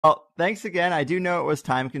thanks again. I do know it was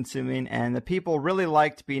time-consuming, and the people really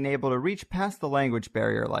liked being able to reach past the language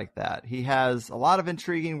barrier like that. He has a lot of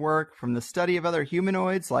intriguing work, from the study of other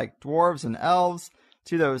humanoids like dwarves and elves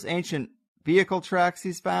to those ancient vehicle tracks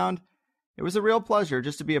he's found. It was a real pleasure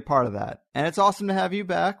just to be a part of that. And it's awesome to have you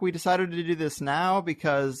back. We decided to do this now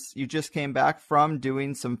because you just came back from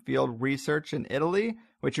doing some field research in Italy,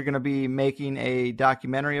 which you're going to be making a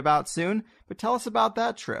documentary about soon. But tell us about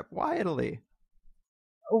that trip. Why Italy?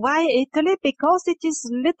 Why Italy? Because it is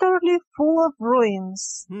literally full of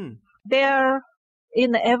ruins. They're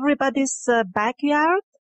in everybody's backyard.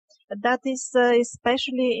 That is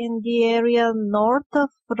especially in the area north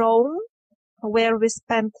of Rome, where we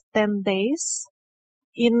spent 10 days.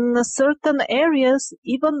 In certain areas,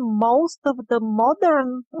 even most of the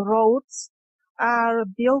modern roads are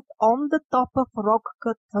built on the top of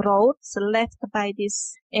rock-cut roads left by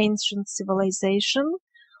this ancient civilization.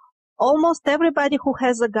 Almost everybody who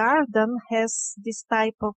has a garden has this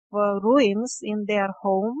type of ruins in their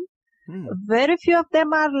home. Very few of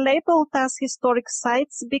them are labeled as historic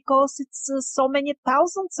sites because it's so many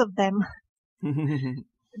thousands of them.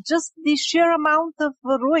 Just the sheer amount of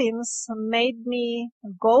ruins made me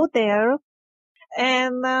go there.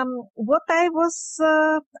 And what I was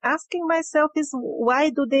asking myself is, why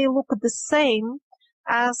do they look the same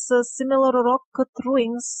as similar rock-cut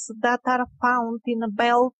ruins that are found in a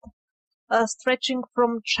belt stretching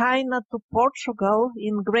from China to Portugal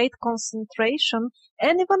in great concentration,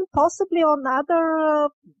 and even possibly on other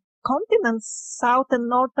continents, South and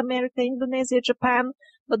North America, Indonesia, Japan,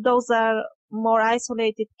 but those are more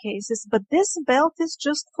isolated cases. But this belt is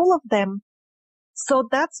just full of them. So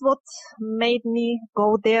that's what made me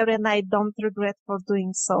go there, and I don't regret for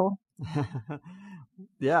doing so.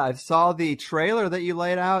 Yeah, I saw the trailer that you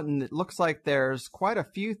laid out, and it looks like there's quite a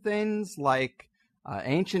few things like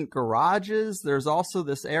ancient garages. There's also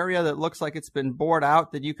this area that looks like it's been bored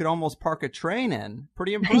out that you could almost park a train in.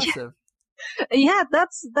 Pretty impressive. Yeah,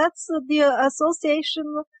 that's the association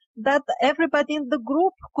that everybody in the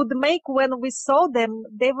group could make when we saw them.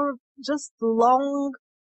 They were just long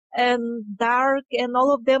and dark, and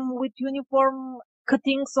all of them with uniform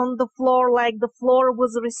cuttings on the floor, like the floor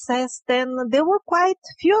was recessed, and there were quite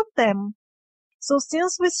few of them. So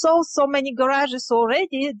since we saw so many garages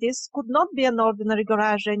already, this could not be an ordinary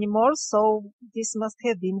garage anymore, so this must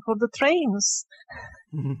have been for the trains.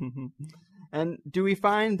 And do we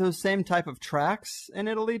find those same type of tracks in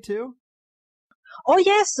Italy too? Oh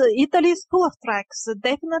yes, Italy is full of tracks,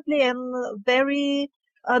 definitely, and very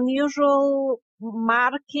unusual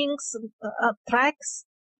markings, tracks.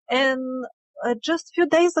 And just a few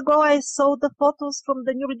days ago, I saw the photos from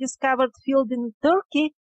the newly discovered field in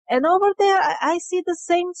Turkey, and over there I see the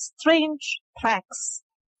same strange tracks.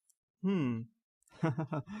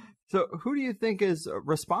 So who do you think is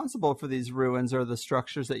responsible for these ruins or the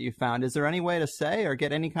structures that you found? Is there any way to say or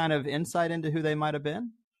get any kind of insight into who they might have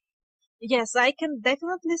been? Yes, I can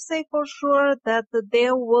definitely say for sure that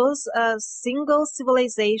there was a single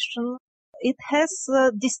civilization. It has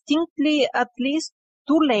distinctly at least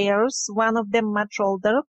two layers, one of them much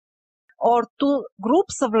older, or two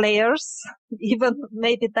groups of layers, even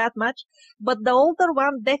maybe that much. But the older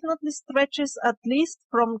one definitely stretches at least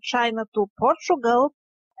from China to Portugal,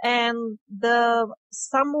 and the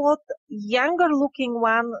somewhat younger looking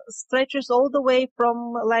one stretches all the way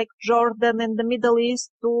from like Jordan and the Middle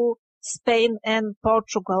East to Spain and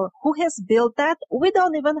Portugal. Who has built that? We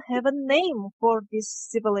don't even have a name for this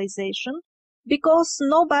civilization because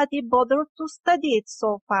nobody bothered to study it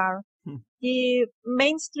so far. The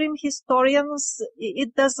mainstream historians,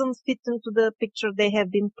 it doesn't fit into the picture they have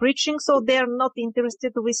been preaching, so they're not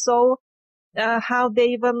interested. We saw how they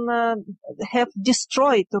even have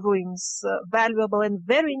destroyed ruins, valuable and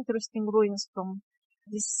very interesting ruins from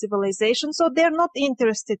this civilization, so they're not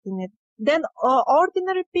interested in it. Then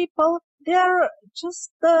ordinary people, they're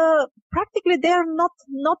just practically they're not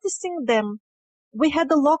noticing them. We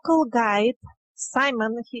had a local guide,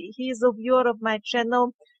 Simon. He is a viewer of my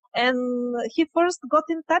channel, and he first got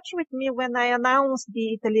in touch with me when I announced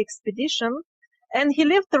the Italy expedition, and he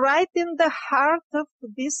lived right in the heart of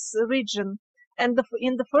this region. And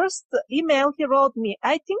in the first email he wrote me,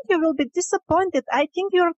 "I think you will be disappointed. I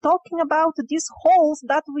think you're talking about these holes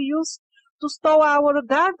that we use to store our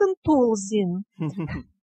garden tools in."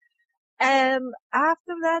 And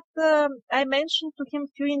after that, I mentioned to him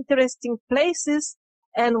few interesting places.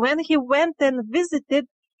 And when he went and visited,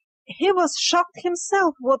 he was shocked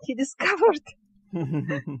himself what he discovered.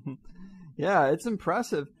 Yeah, it's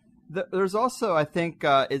impressive. There's also, I think,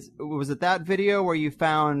 was it that video where you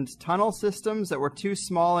found tunnel systems that were too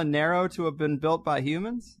small and narrow to have been built by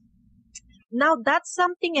humans? Now that's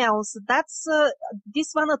something else. That's this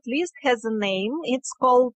one at least has a name. It's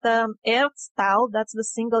called Erztal. That's the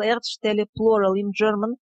single Erzstelle plural in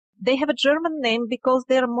German. They have a German name because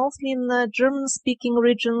they're mostly in German-speaking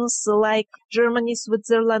regions like Germany,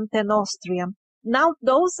 Switzerland, and Austria. Now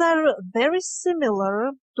those are very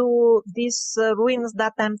similar to these ruins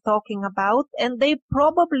that I'm talking about, and they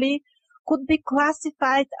probably could be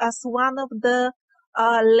classified as one of the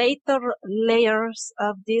later layers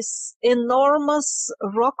of this enormous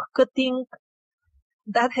rock cutting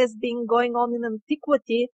that has been going on in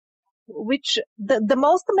antiquity, which the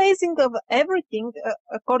most amazing of everything,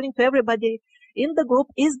 according to everybody in the group,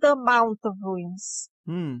 is the amount of ruins.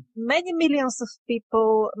 Many millions of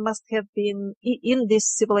people must have been in this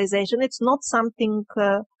civilization. It's not something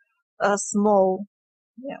small.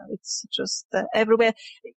 Yeah, it's just everywhere.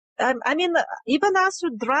 I mean, even as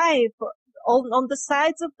you drive on the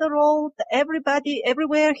sides of the road,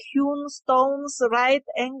 everywhere, hewn stones, right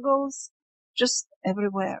angles, just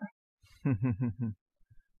everywhere.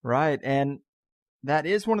 Right. And that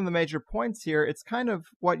is one of the major points here. It's kind of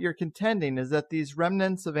what you're contending is that these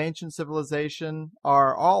remnants of ancient civilization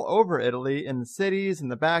are all over Italy, in the cities, in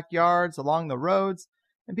the backyards, along the roads,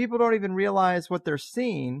 and people don't even realize what they're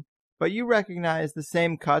seeing. But you recognize the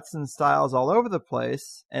same cuts and styles all over the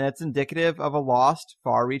place, and it's indicative of a lost,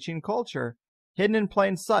 far-reaching culture, hidden in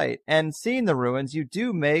plain sight. And seeing the ruins, you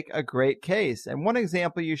do make a great case. And one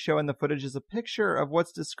example you show in the footage is a picture of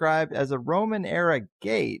what's described as a Roman-era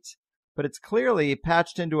gate, but it's clearly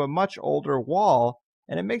patched into a much older wall,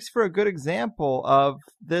 and it makes for a good example of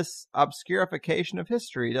this obscurification of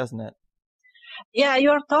history, doesn't it? Yeah,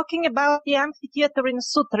 you're talking about the amphitheater in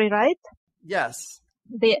Sutri, right? Yes.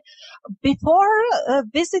 Before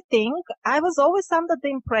visiting, I was always under the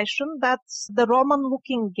impression that the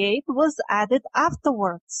Roman-looking gate was added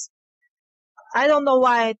afterwards. I don't know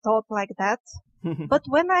why I thought like that, but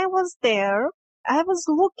when I was there, I was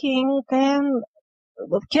looking and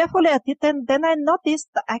carefully at it, and then I noticed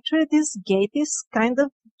actually this gate is kind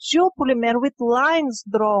of geopolymer with lines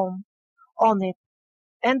drawn on it.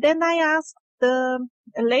 And then I asked the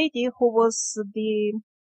lady who was the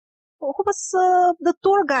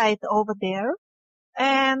tour guide over there,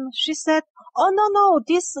 and she said, "Oh no,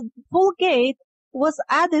 this full gate was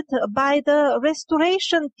added by the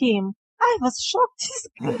restoration team." I was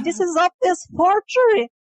shocked. This is obvious forgery.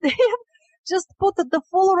 They have just put the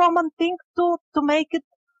full Roman thing to make it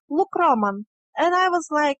look Roman. And I was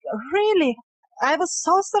like, really? I was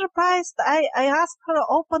so surprised. I asked her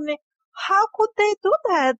openly, how could they do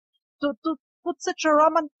that? To put such a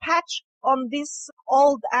Roman patch on this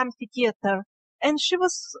old amphitheater? And she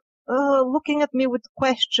was looking at me with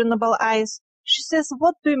questionable eyes. She says,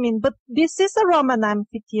 "What do you mean? But this is a Roman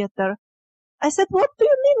amphitheater." I said, "What do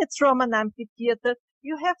you mean it's Roman amphitheater?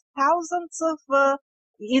 You have thousands of,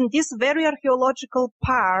 in this very archaeological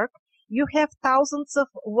park, you have thousands of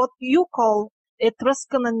what you call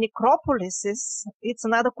Etruscan necropolises." It's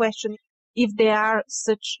another question if they are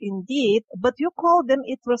such indeed, but you call them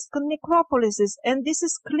Etruscan necropolises. And this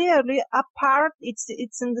is clearly a part, it's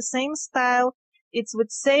in the same style, it's with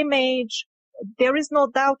same age. There is no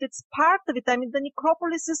doubt it's part of it. I mean, the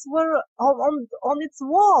necropolises were on its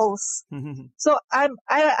walls. So I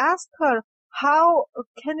asked her, how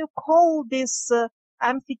can you call this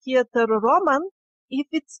amphitheater Roman if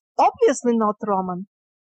it's obviously not Roman?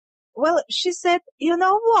 Well, she said, you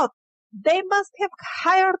know what? They must have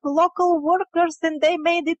hired local workers and they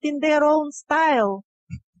made it in their own style.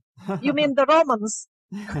 You mean the Romans?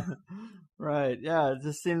 Right. Yeah. It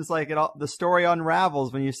just seems like the story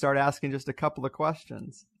unravels when you start asking just a couple of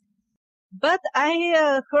questions. But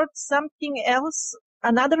I heard something else,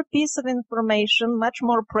 another piece of information, much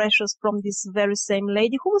more precious from this very same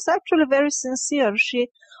lady who was actually very sincere. She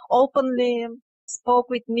openly spoke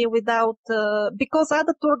with me without, because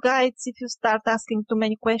other tour guides, if you start asking too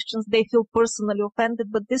many questions, they feel personally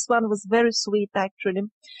offended, but this one was very sweet actually.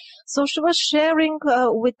 So she was sharing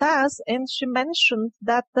with us, and she mentioned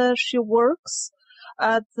that she works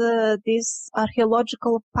at this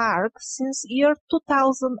archaeological park since year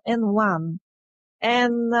 2001.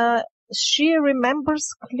 And she remembers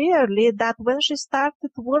clearly that when she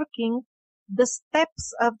started working, the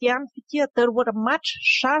steps of the amphitheater were much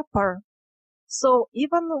sharper. So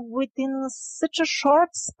even within such a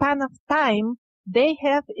short span of time, they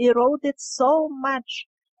have eroded so much.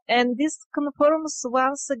 And this confirms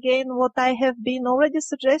once again what I have been already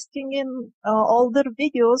suggesting in older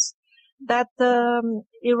videos, that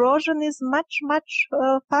erosion is much, much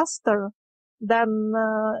faster than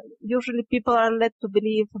usually people are led to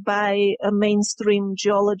believe by mainstream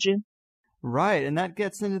geology. Right, and that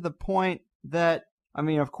gets into the point that I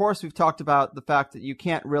mean, of course, we've talked about the fact that you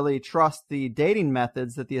can't really trust the dating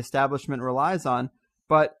methods that the establishment relies on,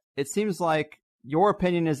 but it seems like your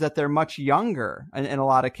opinion is that they're much younger in a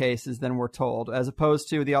lot of cases than we're told, as opposed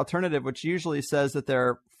to the alternative, which usually says that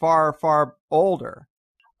they're far, far older.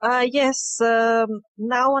 Yes,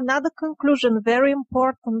 now another conclusion, very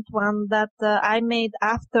important one that I made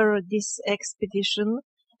after this expedition,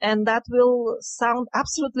 and that will sound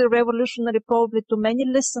absolutely revolutionary probably to many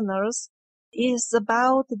listeners, is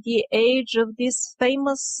about the age of these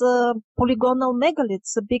famous polygonal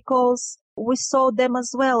megaliths, because we saw them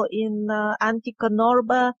as well in Antica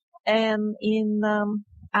Norba and in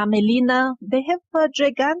Amelina. They have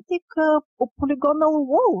gigantic polygonal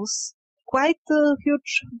walls, quite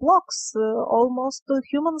huge blocks, almost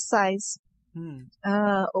human size,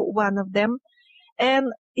 one of them.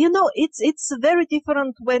 And, it's very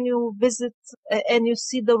different when you visit and you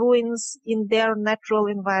see the ruins in their natural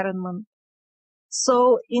environment.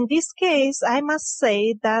 So in this case, I must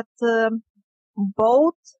say that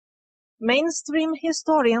both mainstream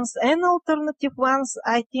historians and alternative ones,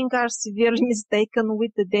 I think, are severely mistaken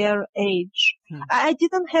with their age. I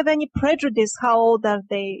didn't have any prejudice how old are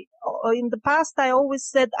they. In the past, I always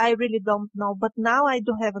said I really don't know, but now I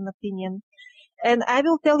do have an opinion. And I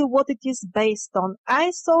will tell you what it is based on.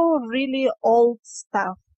 I saw really old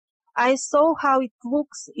stuff. I saw how it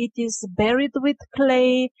looks. It is buried with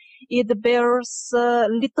clay. It bears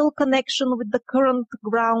little connection with the current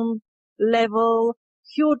ground level.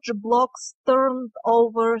 Huge blocks turned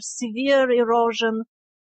over, severe erosion.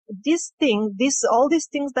 All these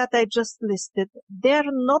things that I just listed, they're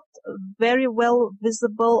not very well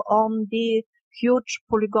visible on the huge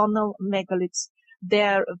polygonal megaliths.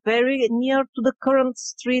 They're very near to the current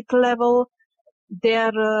street level.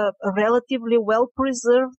 They're relatively well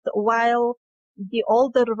preserved, while the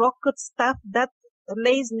older rock cut stuff that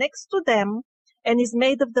lays next to them and is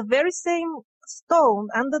made of the very same stone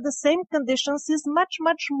under the same conditions is much,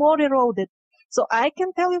 much more eroded. So I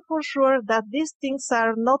can tell you for sure that these things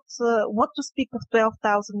are not what to speak of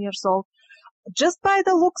 12,000 years old. Just by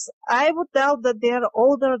the looks, I would doubt that they are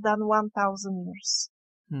older than 1,000 years.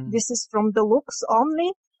 This is from the looks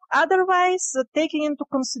only. Otherwise, taking into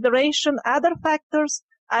consideration other factors,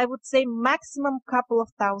 I would say maximum couple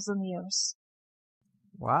of thousand years.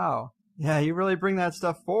 Wow. Yeah, you really bring that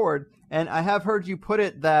stuff forward. And I have heard you put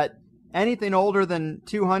it that anything older than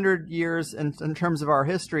 200 years in terms of our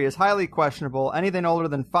history is highly questionable. Anything older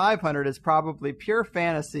than 500 is probably pure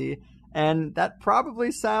fantasy. And that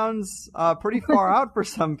probably sounds pretty far out for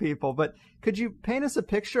some people. But could you paint us a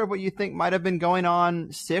picture of what you think might have been going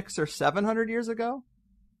on 600 or 700 years ago?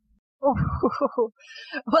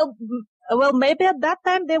 Well, maybe at that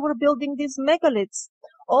time they were building these megaliths.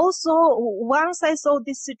 Also, once I saw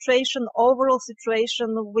this overall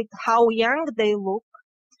situation with how young they look,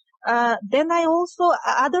 then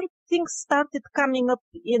other things started coming up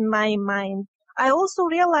in my mind. I also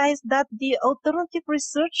realized that the alternative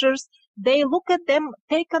researchers, they look at them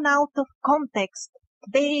taken out of context.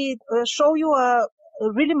 They show you a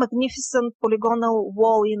really magnificent polygonal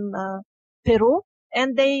wall in Peru,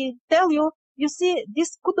 and they tell you, you see,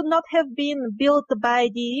 this could not have been built by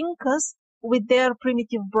the Incas with their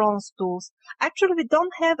primitive bronze tools. Actually, we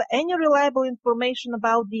don't have any reliable information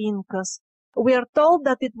about the Incas. We are told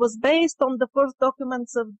that it was based on the first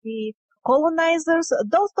documents of the colonizers.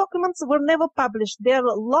 Those documents were never published. They're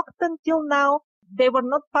locked until now. They were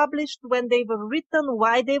not published when they were written,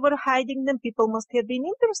 why they were hiding them. People must have been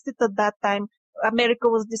interested at that time. America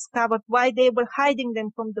was discovered, why they were hiding them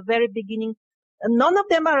from the very beginning. None of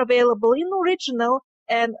them are available in original,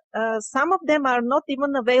 and some of them are not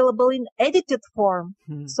even available in edited form.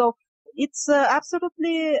 So it's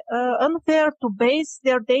absolutely unfair to base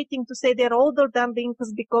their dating to say they're older than the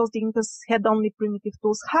Incas because the Incas had only primitive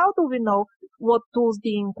tools. How do we know what tools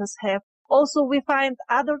the Incas have? Also, we find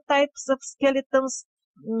other types of skeletons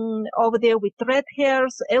over there with red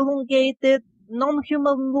hairs, elongated,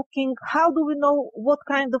 non-human looking. How do we know what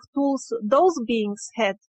kind of tools those beings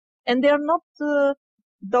had? And they're not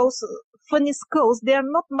those funny skulls. They're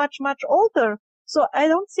not much, much older. So I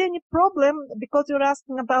don't see any problem, because you're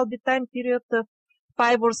asking about the time period of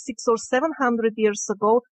 500 or 600 or 700 years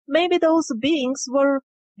ago. Maybe those beings were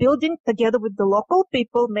building together with the local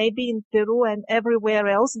people, maybe in Peru and everywhere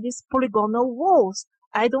else, these polygonal walls.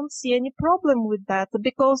 I don't see any problem with that,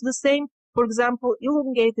 because the same, for example,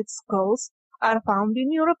 elongated skulls are found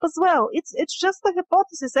in Europe as well. It's just a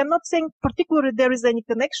hypothesis. I'm not saying particularly there is any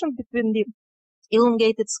connection between the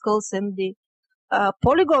elongated skulls and the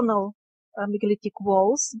polygonal megalithic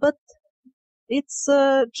walls, but it's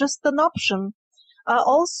just an option.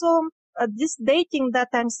 Also, this dating that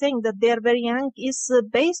I'm saying that they're very young is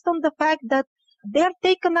based on the fact that they're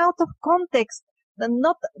taken out of context,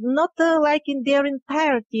 not like in their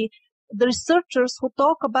entirety. The researchers who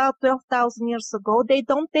talk about 12,000 years ago, they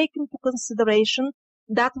don't take into consideration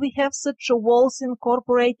that we have such walls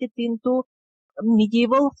incorporated into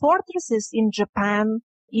medieval fortresses in Japan,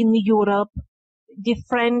 in Europe. The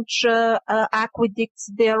French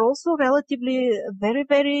aqueducts, they are also relatively very,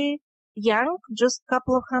 very young, just a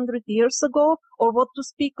couple of 100 years ago. Or what to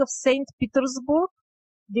speak of St. Petersburg.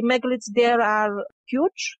 The megaliths there are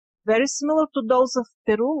huge, very similar to those of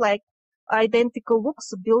Peru, like identical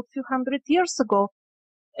looks, built a few 100 years ago.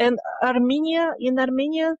 And in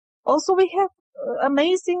Armenia, also we have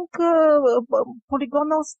amazing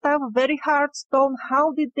polygonal stuff, very hard stone.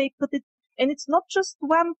 How did they put it? And it's not just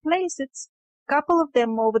one place, it's a couple of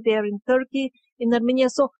them over there in Turkey, in Armenia.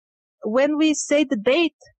 So when we say the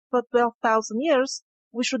date for 12,000 years,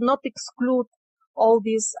 we should not exclude all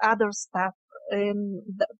this other stuff. And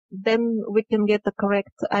then we can get a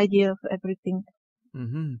correct idea of everything.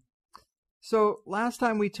 Mm-hmm. So last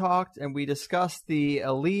time we talked and we discussed the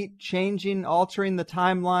elite changing, altering the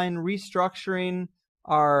timeline, restructuring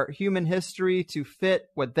our human history to fit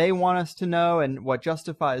what they want us to know and what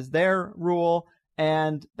justifies their rule.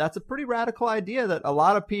 And that's a pretty radical idea that a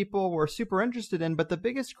lot of people were super interested in. But the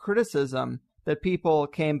biggest criticism that people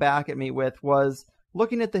came back at me with was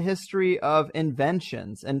looking at the history of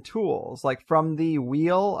inventions and tools, like from the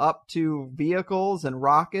wheel up to vehicles and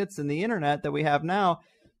rockets and the internet that we have now.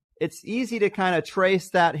 It's easy to kind of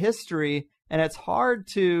trace that history, and it's hard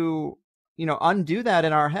to, undo that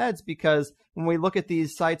in our heads, because when we look at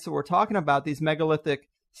these sites that we're talking about, these megalithic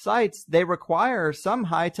sites, they require some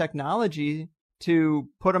high technology to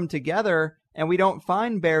put them together, and we don't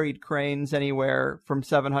find buried cranes anywhere from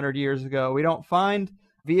 700 years ago. We don't find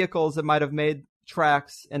vehicles that might have made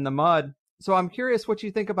tracks in the mud. So I'm curious what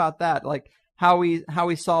you think about that, like how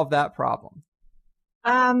we solve that problem.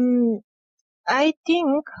 I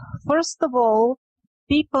think, first of all,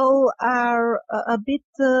 people are a bit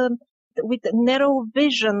with narrow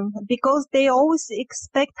vision, because they always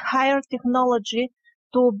expect higher technology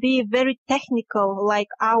to be very technical like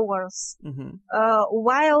ours. Mm-hmm.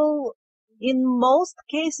 While in most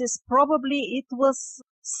cases, probably it was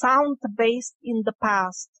sound-based in the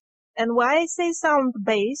past. And why I say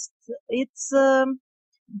sound-based, it's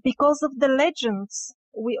because of the legends.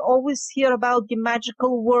 We always hear about the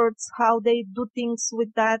magical words, how they do things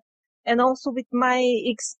with that. And also with my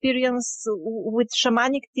experience with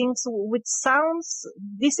shamanic things, with sounds,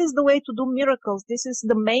 this is the way to do miracles. This is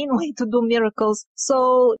the main way to do miracles.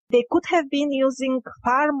 So they could have been using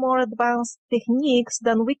far more advanced techniques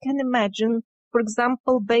than we can imagine, for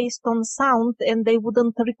example, based on sound, and they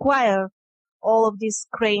wouldn't require all of these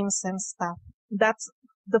cranes and stuff. That's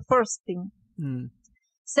the first thing. Mm.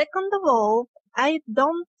 Second of all, I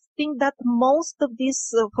don't think that most of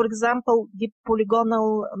these, for example, the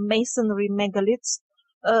polygonal masonry megaliths,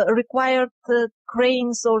 required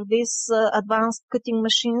cranes or these advanced cutting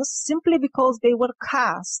machines simply because they were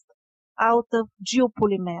cast out of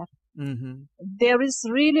geopolymer. Mm-hmm. There is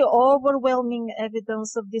really overwhelming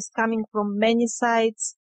evidence of this coming from many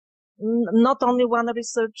sites, not only one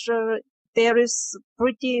researcher. There is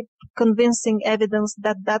pretty convincing evidence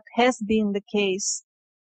that that has been the case,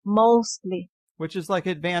 mostly. Which is like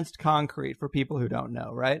advanced concrete for people who don't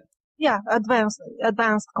know, right? Yeah, advanced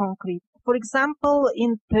concrete. For example,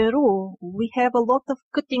 in Peru, we have a lot of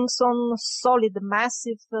cuttings on solid,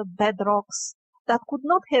 massive bedrocks that could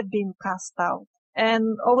not have been cast out.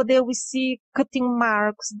 And over there we see cutting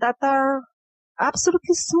marks that are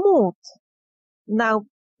absolutely smooth. Now,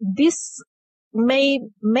 this may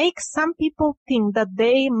make some people think that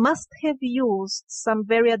they must have used some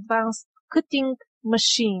very advanced cutting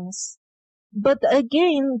machines. But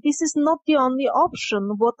again, this is not the only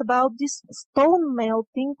option. What about this stone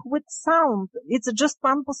melting with sound? It's just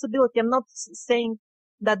one possibility. I'm not saying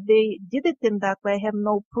that they did it in that way. I have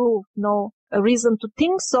no proof, no reason to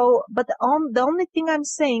think so. But the only thing I'm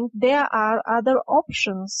saying, there are other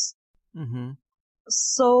options. Mm-hmm.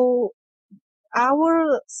 So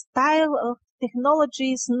our style of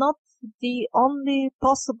technology is not the only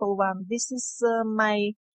possible one. This is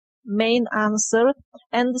my main answer.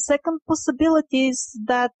 And the second possibility is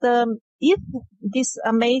that if these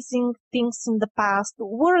amazing things in the past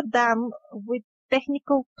were done with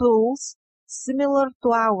technical tools similar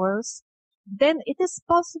to ours, then it is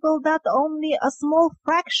possible that only a small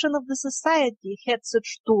fraction of the society had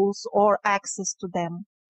such tools or access to them.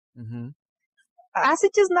 Mm-hmm. As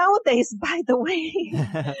it is nowadays, by the way.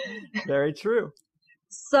 Very true.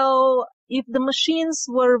 So if the machines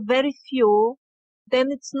were very few,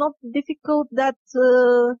 then it's not difficult that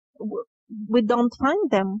we don't find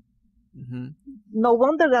them. Mm-hmm. No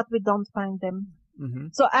wonder that we don't find them. Mm-hmm.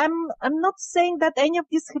 So I'm not saying that any of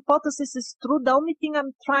these hypotheses is true. The only thing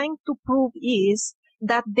I'm trying to prove is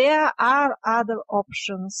that there are other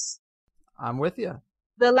options. I'm with you.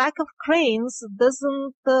 The lack of cranes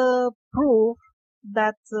doesn't prove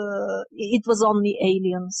that it was only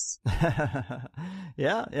aliens.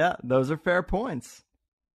 Yeah, those are fair points.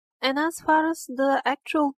 And as far as the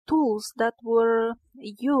actual tools that were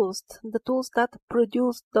used, the tools that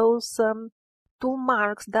produced those tool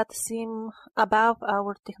marks that seem above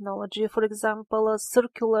our technology, for example, a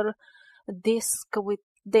circular disc with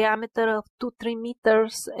diameter of 2-3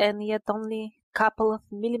 meters and yet only couple of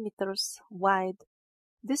millimeters wide.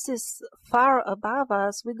 This is far above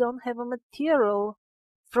us. We don't have a material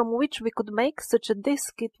from which we could make such a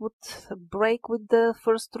disc. It would break with the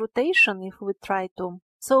first rotation if we try to.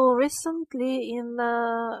 So recently in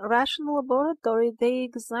a Russian laboratory, they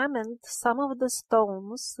examined some of the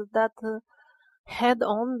stones that had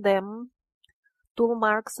on them tool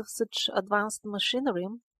marks of such advanced machinery.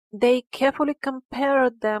 They carefully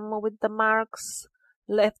compared them with the marks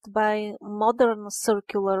left by modern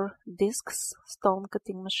circular discs, stone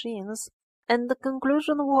cutting machines, and the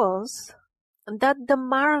conclusion was that the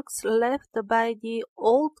marks left by the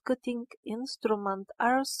old cutting instrument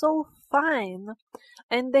are so fine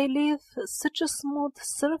and they leave such a smooth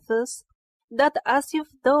surface that as if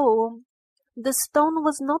though the stone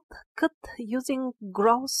was not cut using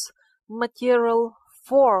gross material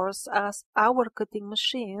force as our cutting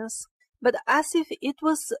machines, but as if it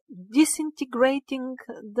was disintegrating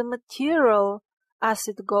the material as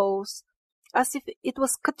it goes, as if it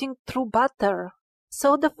was cutting through butter.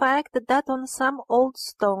 So the fact that on some old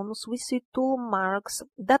stones we see tool marks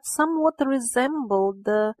that somewhat resemble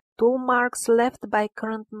the tool marks left by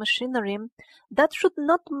current machinery, that should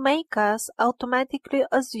not make us automatically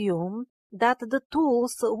assume that the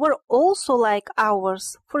tools were also like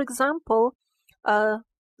ours. For example, a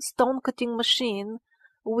stone cutting machine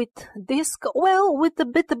with disc, well, with a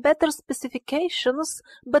bit better specifications,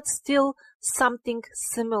 but still something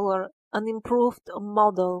similar, an improved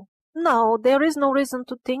model. No, there is no reason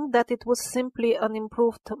to think that it was simply an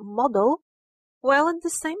improved model. While at the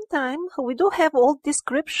same time, we do have old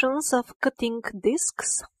descriptions of cutting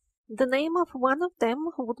discs. The name of one of them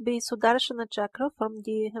would be Sudarshana Chakra from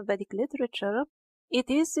the Vedic literature. It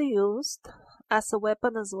is used as a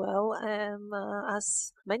weapon as well, and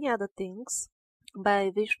as many other things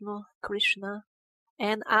by Vishnu, Krishna,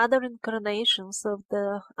 and other incarnations of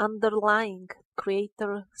the underlying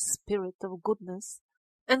creator spirit of goodness.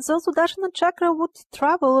 And so Sudarshana Chakra would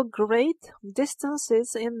travel great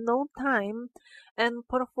distances in no time and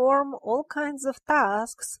perform all kinds of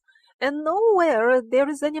tasks, and nowhere there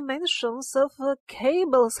is any mentions of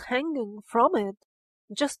cables hanging from it.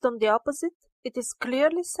 Just on the opposite, it is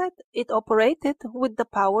clearly said it operated with the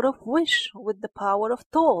power of wish, with the power of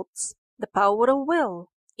thoughts, the power of will.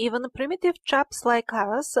 Even primitive chaps like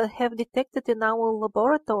us have detected in our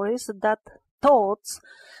laboratories that thoughts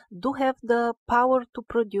do have the power to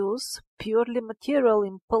produce purely material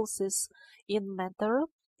impulses in matter,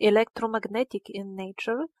 electromagnetic in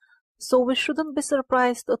nature, so we shouldn't be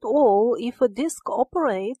surprised at all if a disk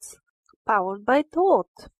operates powered by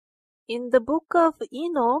thought. In the book of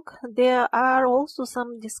Enoch, there are also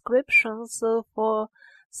some descriptions for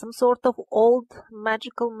some sort of old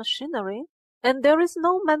magical machinery, and there is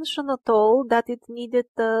no mention at all that it needed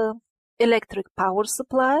electric power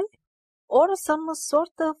supply or some sort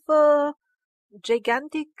of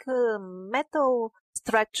gigantic metal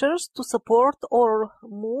structures to support or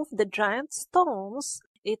move the giant stones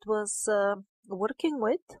it was working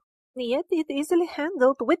with. Yet it easily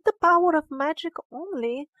handled, with the power of magic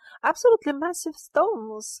only, absolutely massive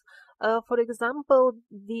stones. For example,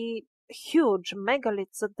 the huge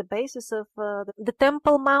megaliths at the basis of the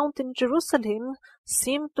Temple Mount in Jerusalem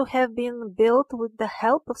seem to have been built with the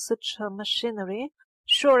help of such machinery.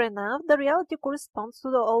 Sure enough, the reality corresponds to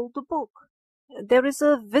the old book. There is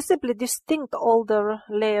a visibly distinct older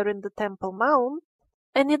layer in the Temple Mount,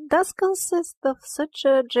 and it does consist of such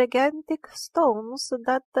gigantic stones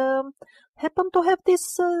that happen to have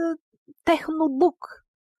this techno look,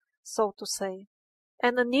 so to say.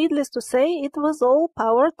 And needless to say, it was all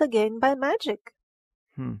powered again by magic.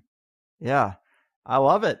 Yeah, I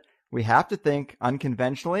love it. We have to think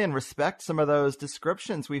unconventionally and respect some of those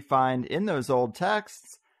descriptions we find in those old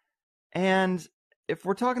texts. And if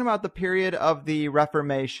we're talking about the period of the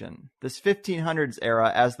Reformation, this 1500s era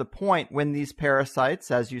as the point when these parasites,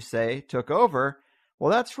 as you say, took over, Well,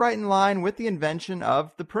 that's right in line with the invention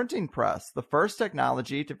of the printing press, the first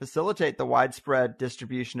technology to facilitate the widespread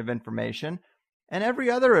distribution of information. And every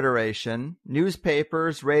other iteration,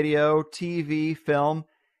 newspapers, radio, TV, film,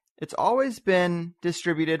 it's always been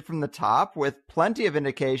distributed from the top, with plenty of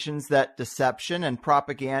indications that deception and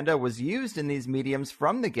propaganda was used in these mediums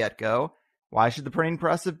from the get-go. Why should the printing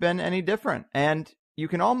press have been any different? And you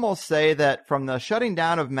can almost say that from the shutting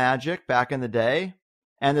down of magic back in the day,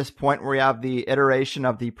 and this point where we have the iteration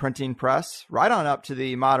of the printing press, right on up to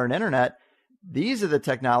the modern internet, these are the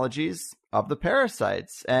technologies of the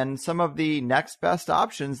parasites and some of the next best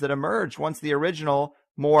options that emerge once the original,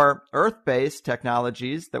 more Earth-based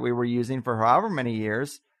technologies that we were using for however many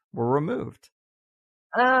years were removed.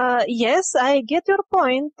 Yes, I get your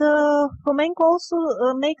point. Fomenko also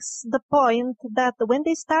makes the point that when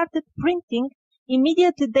they started printing,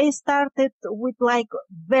 immediately they started with like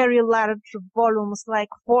very large volumes, like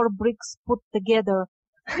 4 bricks put together,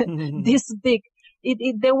 this big.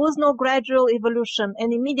 There was no gradual evolution,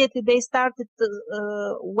 and immediately they started.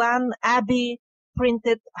 One abbey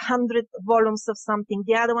printed 100 volumes of something,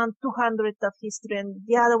 the other one 200 of history, and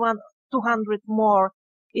the other one 200 more.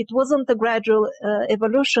 It wasn't a gradual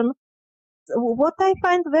evolution. What I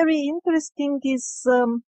find very interesting is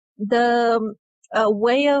the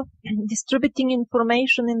way of distributing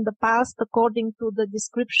information in the past according to the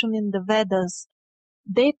description in the Vedas.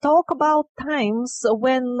 They talk about times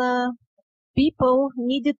when people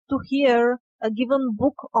needed to hear a given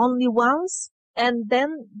book only once, and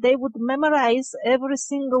then they would memorize every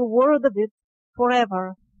single word of it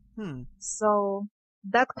forever. So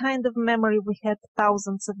that kind of memory we had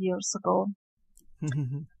thousands of years ago.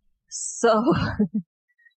 So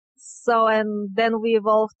and then we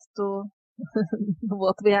evolved to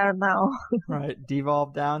what we are now. Right,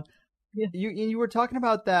 devolved down. Yeah. You were talking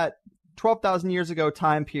about that 12,000 years ago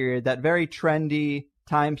time period, that very trendy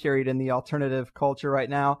time period in the alternative culture right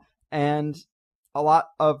now, and a lot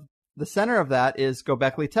of the center of that is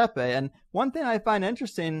Göbekli Tepe. And one thing I find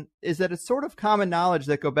interesting is that it's sort of common knowledge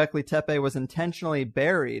that Göbekli Tepe was intentionally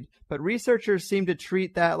buried, but researchers seem to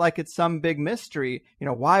treat that like it's some big mystery.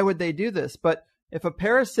 Why would they do this? But if a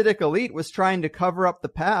parasitic elite was trying to cover up the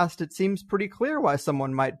past, it seems pretty clear why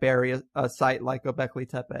someone might bury a site like Göbekli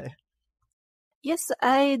Tepe. Yes,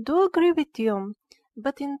 I do agree with you.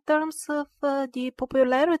 But in terms of the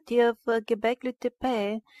popularity of Göbekli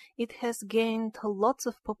Tepe, it has gained lots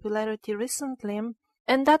of popularity recently.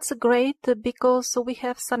 And that's great because we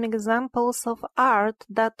have some examples of art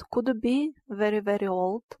that could be very, very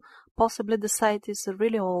old. Possibly the site is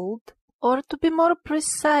really old. Or to be more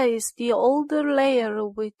precise, the older layer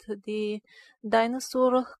with the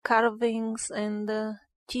dinosaur carvings and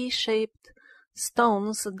T-shaped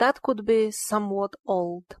stones, that could be somewhat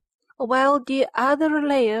old. While the other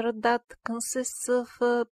layer that consists of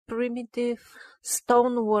primitive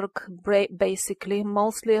stonework, basically,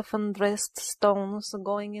 mostly of undressed stones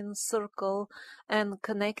going in a circle and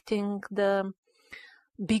connecting the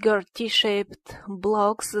bigger T-shaped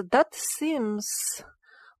blocks, that seems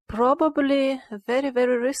probably very,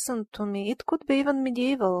 very recent to me. It could be even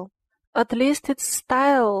medieval. At least its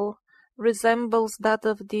style resembles that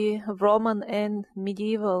of the Roman and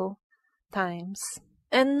medieval times.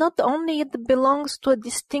 And not only it belongs to a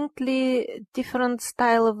distinctly different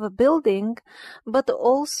style of a building, but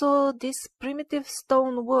also this primitive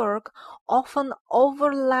stonework often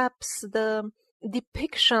overlaps the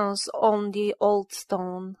depictions on the old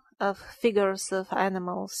stone of figures of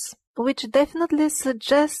animals, which definitely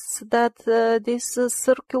suggests that these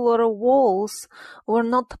circular walls were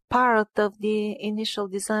not part of the initial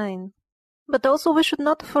design. But also we should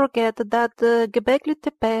not forget that Göbekli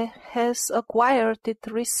Tepe has acquired its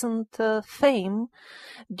recent fame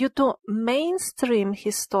due to mainstream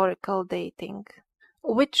historical dating,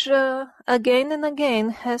 which again and again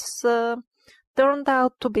has turned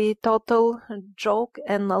out to be total joke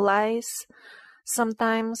and lies,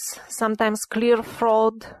 sometimes clear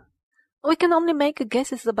fraud. We can only make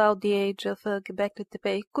guesses about the age of Göbekli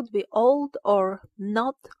Tepe. It could be old or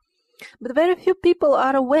not. But very few people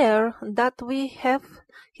are aware that we have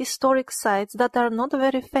historic sites that are not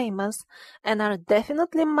very famous and are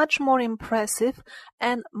definitely much more impressive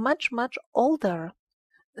and much older.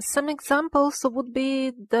 Some examples would be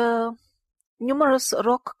the numerous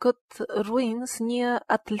rock-cut ruins near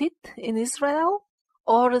Atlit in Israel,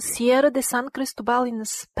 or Sierra de San Cristobal in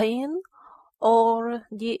Spain, or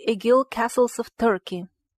the Egil castles of Turkey.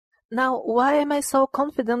 Now, why am I so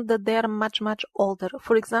confident that they are much older?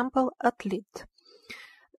 For example, Atlit.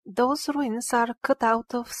 those ruins are cut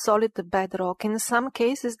out of solid bedrock. In some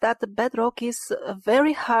cases, that bedrock is a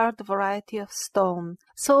very hard variety of stone.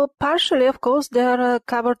 So partially, of course, they are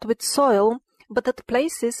covered with soil, but at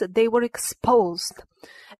places they were exposed.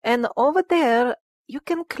 And over there, you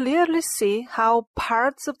can clearly see how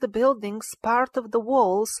parts of the buildings, part of the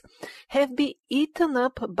walls, have been eaten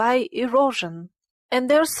up by erosion. And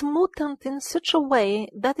they're smoothened in such a way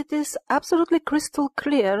that it is absolutely crystal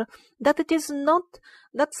clear that it is not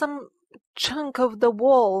that some chunk of the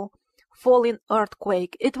wall fall in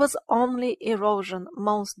earthquake. It was only erosion,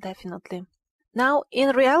 most definitely. Now,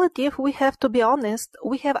 in reality, if we have to be honest,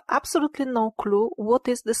 we have absolutely no clue what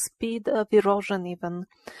is the speed of erosion even.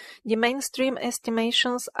 The mainstream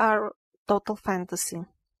estimations are total fantasy.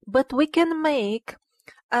 But we can make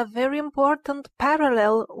a very important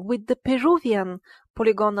parallel with the Peruvian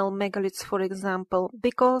polygonal megaliths, for example,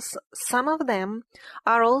 because some of them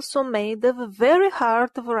are also made of a very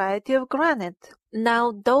hard variety of granite.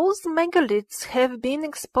 Now, those megaliths have been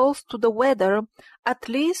exposed to the weather at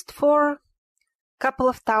least for a couple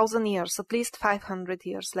of thousand years, at least 500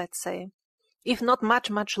 years, let's say. If not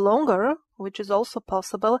much longer, which is also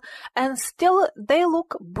possible, and still they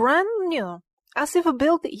look brand new, as if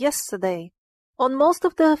built yesterday. On most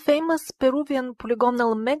of the famous Peruvian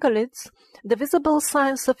polygonal megaliths, the visible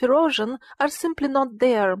signs of erosion are simply not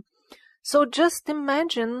there. So just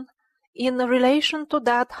imagine, in relation to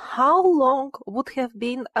that, how long would have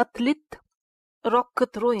been athlete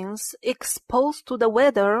rock-cut ruins exposed to the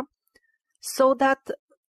weather so that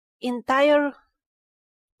entire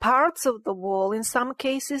parts of the wall, in some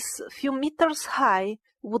cases a few meters high,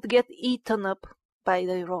 would get eaten up by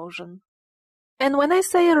the erosion. And when I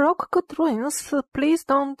say rock-cut ruins, please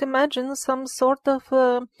don't imagine some sort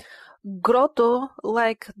of grotto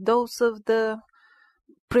like those of the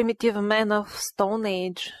primitive men of Stone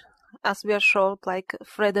Age, as we are showed, like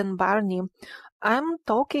Fred and Barney. I'm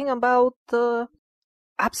talking about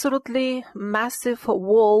absolutely massive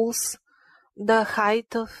walls, the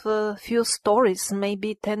height of a few stories,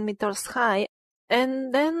 maybe 10 meters high.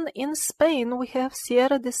 And then in Spain we have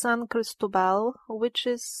Sierra de San Cristobal, which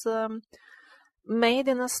is made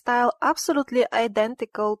in a style absolutely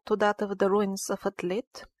identical to that of the ruins of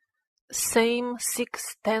Atlit. Same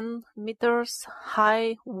 6-10 meters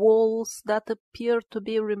high walls that appear to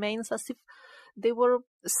be remains as if they were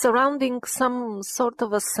surrounding some sort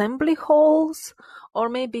of assembly halls or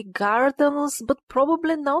maybe gardens, but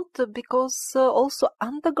probably not, because also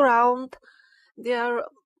underground there are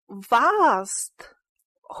vast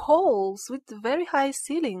halls with very high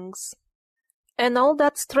ceilings. And all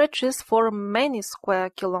that stretches for many square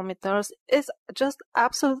kilometers is just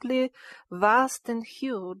absolutely vast and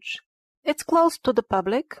huge. It's close to the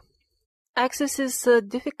public. Access is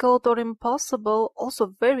difficult or impossible,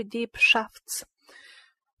 also very deep shafts.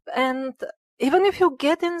 And even if you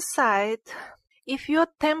get inside, if you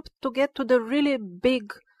attempt to get to the really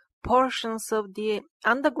big portions of the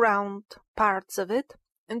underground parts of it,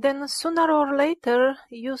 and then sooner or later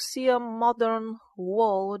you see a modern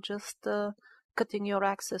wall just cutting your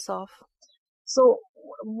access off. So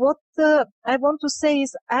what I want to say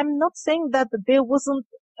is, I'm not saying that there wasn't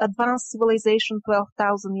advanced civilization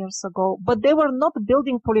 12,000 years ago, but they were not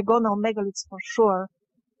building polygonal megaliths for sure.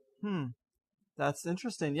 That's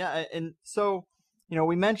interesting. Yeah, and so,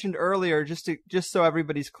 we mentioned earlier, just so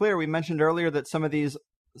everybody's clear, we mentioned earlier that some of these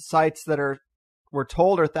sites that we're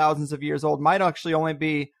told are thousands of years old might actually only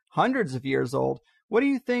be hundreds of years old. What do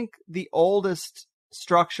you think the oldest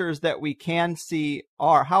structures that we can see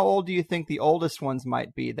are? How old do you think the oldest ones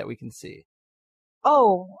might be that we can see?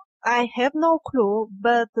 Oh, I have no clue,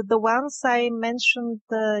 but the ones I mentioned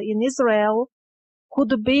in Israel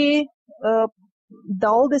could be the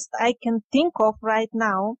oldest I can think of right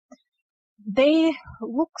now. They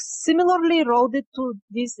look similarly eroded to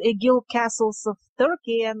these Egil castles of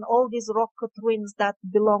Turkey and all these rock-cut ruins that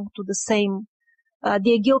belong to the same.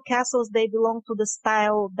 The Egil castles, they belong to the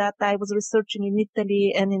style that I was researching in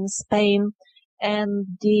Italy and in Spain, and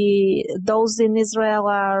those in Israel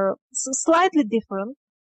are slightly different.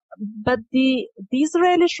 But the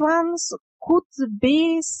Israeli ones could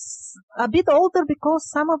be a bit older because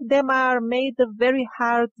some of them are made of very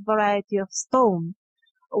hard variety of stone.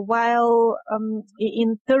 While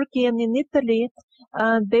in Turkey and in Italy,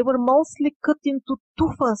 they were mostly cut into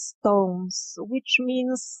tufa stones, which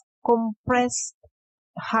means compressed,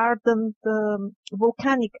 hardened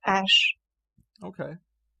volcanic ash. Okay.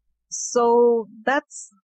 So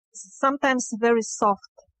that's sometimes very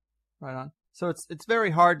soft. Right on. So it's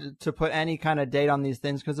very hard to put any kind of date on these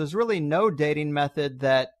things because there's really no dating method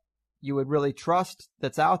that you would really trust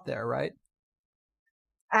that's out there, right?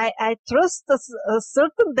 I trust a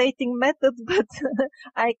certain dating method, but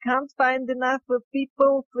I can't find enough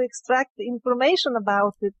people to extract information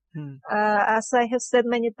about it. As I have said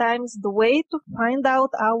many times, the way to find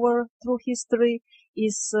out our true history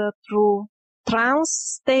is through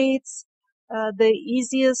trance states. The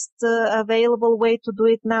easiest available way to do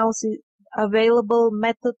it now, available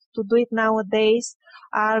method to do it nowadays,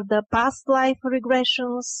 are the past life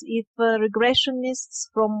regressions. If regressionists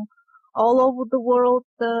from all over the world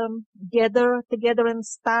gather together and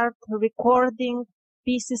start recording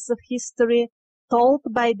pieces of history told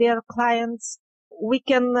by their clients, we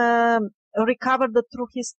can recover the true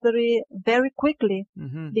history very quickly.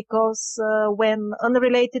 Because when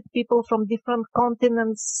unrelated people from different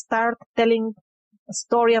continents start telling a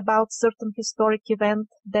story about certain historic event,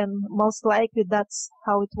 then most likely that's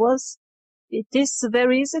how it was. It is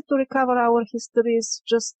very easy to recover our history. It's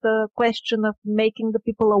just a question of making the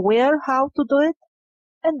people aware how to do it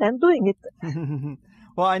and then doing it.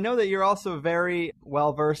 Well, I know that you're also very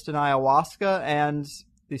well versed in ayahuasca and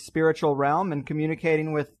the spiritual realm and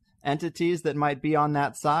communicating with entities that might be on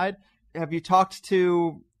that side. Have you talked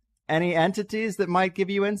to any entities that might give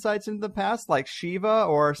you insights into the past, like Shiva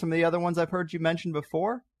or some of the other ones I've heard you mention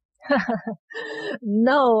before?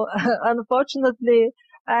 No, unfortunately,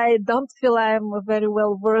 I don't feel I'm very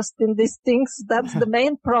well versed in these things. That's the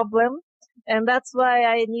main problem. And that's why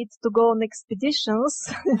I need to go on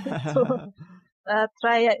expeditions to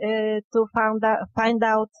try to find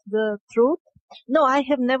out the truth. No, I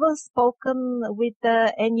have never spoken with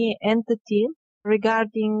any entity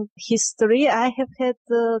regarding history. I have had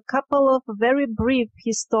a couple of very brief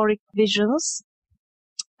historic visions,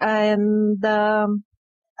 and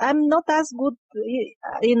I'm not as good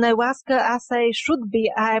in ayahuasca as I should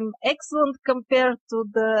be. I'm excellent compared to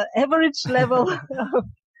the average level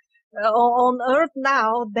on Earth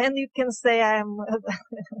now. Then you can say I'm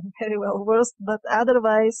very well versed, but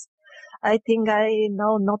otherwise, I think I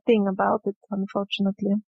know nothing about it,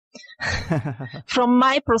 unfortunately, from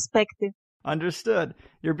my perspective. Understood.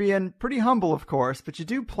 You're being pretty humble, of course, but you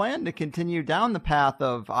do plan to continue down the path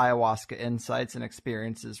of ayahuasca insights and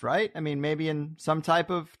experiences, right? I mean, maybe in some type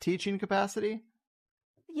of teaching capacity?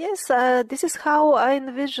 Yes, this is how I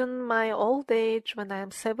envision my old age when I'm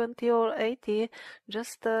 70 or 80,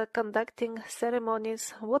 just conducting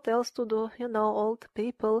ceremonies. What else to do? You know, old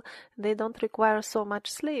people, they don't require so much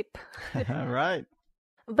sleep. Right.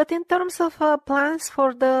 But in terms of plans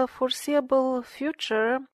for the foreseeable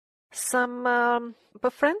future, some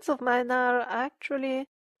friends of mine are actually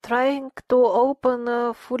trying to open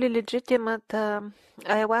a fully legitimate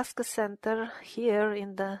ayahuasca center here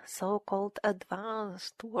in the so-called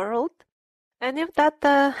advanced world. And if that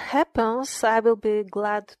happens, I will be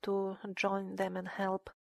glad to join them and help.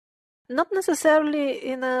 Not necessarily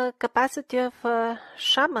in a capacity of a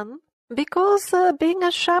shaman, because being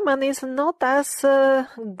a shaman is not as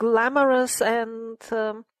glamorous and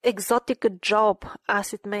exotic a job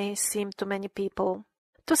as it may seem to many people.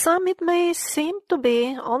 To some it may seem to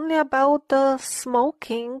be only about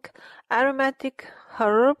smoking aromatic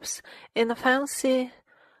herbs in a fancy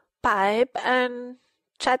pipe and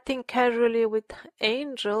chatting casually with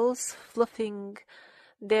angels fluffing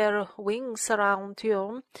their wings around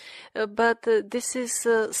you, but this is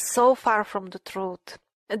so far from the truth.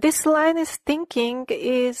 This line of thinking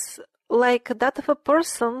is like that of a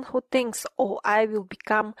person who thinks, oh, I will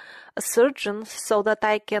become a surgeon so that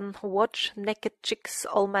I can watch naked chicks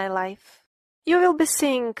all my life. You will be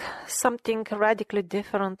seeing something radically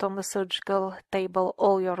different on the surgical table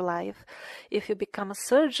all your life if you become a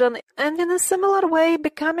surgeon. And in a similar way,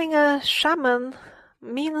 becoming a shaman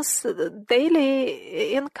means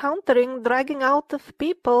daily encountering, dragging out of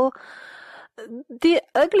people the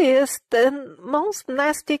ugliest and most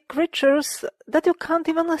nasty creatures that you can't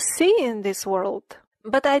even see in this world.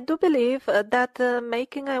 But I do believe that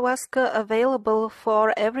making ayahuasca available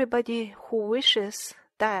for everybody who wishes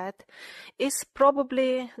that is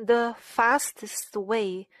probably the fastest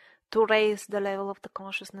way to raise the level of the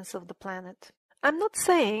consciousness of the planet. I'm not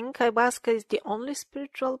saying ayahuasca is the only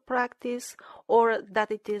spiritual practice or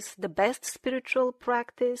that it is the best spiritual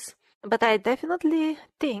practice, but I definitely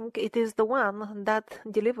think it is the one that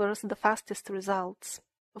delivers the fastest results.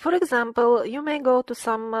 For example, you may go to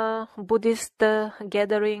some Buddhist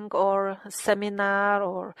gathering or seminar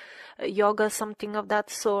or yoga, something of that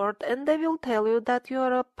sort, and they will tell you that you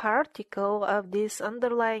are a particle of this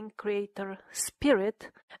underlying creator spirit,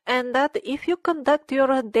 and that if you conduct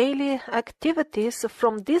your daily activities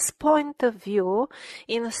from this point of view,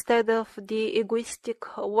 instead of the egoistic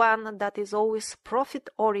one that is always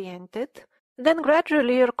profit-oriented, Then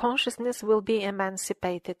gradually your consciousness will be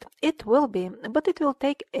emancipated. It will be, but it will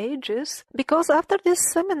take ages, because after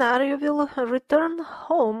this seminar you will return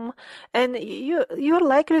home and you're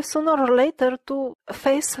likely sooner or later to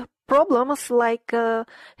face problems like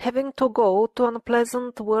having to go to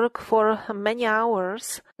unpleasant work for many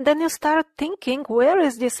hours. Then you start thinking, where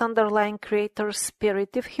is this underlying creator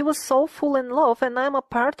spirit? If he was so full in love and I'm a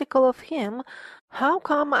particle of him, how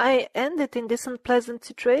come I ended in this unpleasant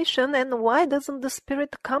situation, and why doesn't the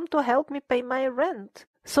spirit come to help me pay my rent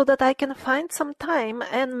so that I can find some time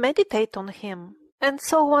and meditate on him? And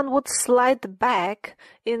so one would slide back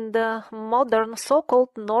in the modern so-called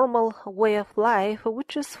normal way of life,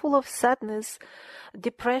 which is full of sadness,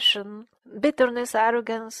 depression, bitterness,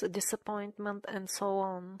 arrogance, disappointment, and so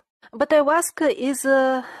on. But ayahuasca is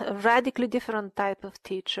a radically different type of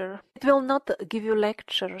teacher. It will not give you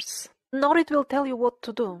lectures, nor it will tell you what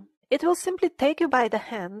to do. It will simply take you by the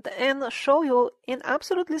hand and show you in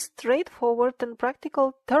absolutely straightforward and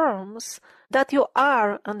practical terms that you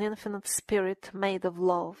are an infinite spirit made of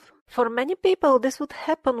love. For many people, this would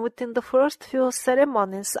happen within the first few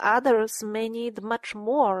ceremonies. Others may need much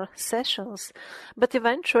more sessions, but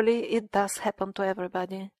eventually it does happen to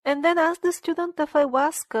everybody. And then as the student of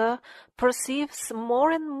ayahuasca perceives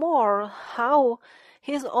more and more how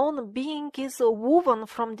his own being is woven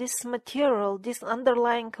from this material, this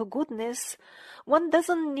underlying goodness, one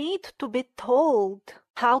doesn't need to be told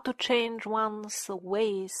how to change one's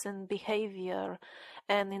ways and behavior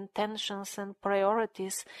and intentions and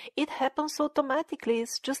priorities. It happens automatically.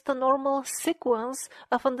 It's just a normal sequence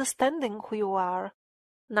of understanding who you are.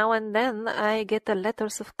 Now and then I get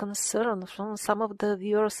letters of concern from some of the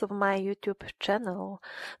viewers of my YouTube channel.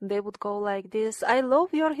 They would go like this: I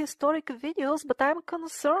love your historic videos, but I'm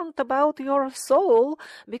concerned about your soul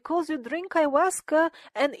because you drink ayahuasca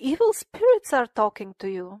and evil spirits are talking to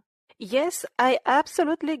you. Yes, I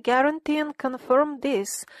absolutely guarantee and confirm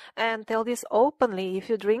this and tell this openly. If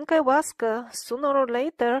you drink ayahuasca, sooner or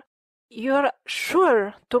later, you're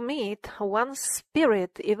sure to meet one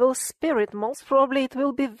spirit, evil spirit. Most probably it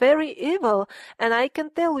will be very evil, and I can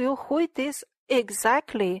tell you who it is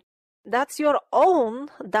exactly. That's your own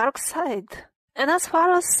dark side. And as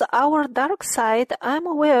far as our dark side, I'm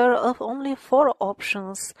aware of only 4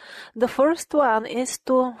 options. The first one is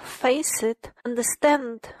to face it,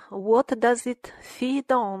 understand what does it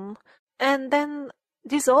feed on, and then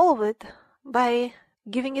dissolve it by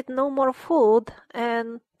giving it no more food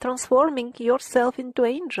and transforming yourself into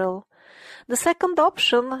angel. The second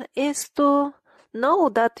option is to know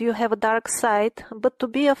that you have a dark side, but to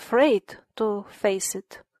be afraid to face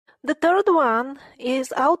it. The third one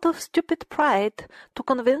is out of stupid pride to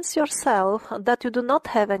convince yourself that you do not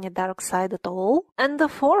have any dark side at all. And the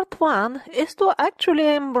fourth one is to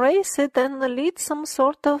actually embrace it and lead some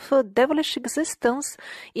sort of devilish existence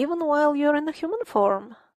even while you're in a human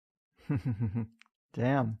form.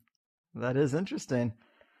 Damn, that is interesting.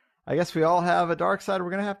 I guess we all have a dark side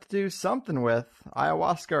we're going to have to do something with,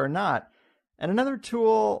 ayahuasca or not. And another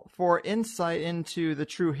tool for insight into the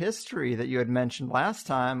true history that you had mentioned last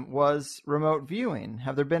time was remote viewing.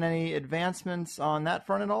 Have there been any advancements on that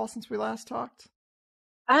front at all since we last talked?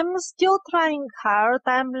 I'm still trying hard.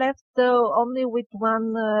 I'm left only with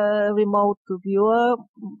one remote viewer,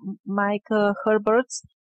 Mike Herberts.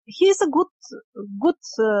 He's a good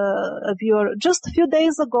viewer. Just a few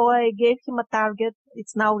days ago, I gave him a target.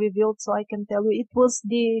 It's now revealed, so I can tell you. It was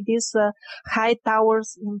these high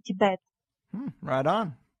towers in Tibet. Right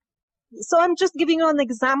on. So I'm just giving you an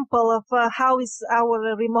example of how is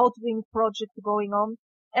our remote viewing project going on.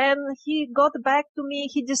 And he got back to me.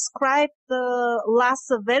 He described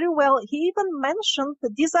Lhasa very well. He even mentioned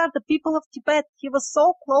that these are the people of Tibet. He was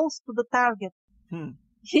so close to the target.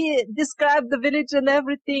 He described the village and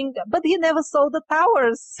everything, but he never saw the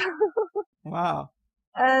towers. Wow.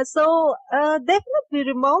 So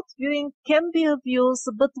definitely remote viewing can be of use,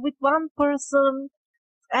 but with one person,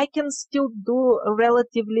 I can still do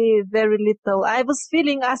relatively very little. I was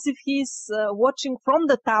feeling as if he's watching from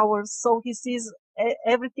the towers, so he sees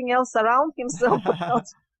everything else around himself.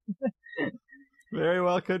 Very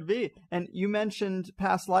well could be. And you mentioned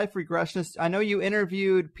past life regressionists. I know you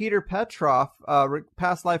interviewed Peter Petrov,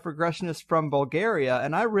 past life regressionist from Bulgaria,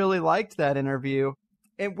 and I really liked that interview.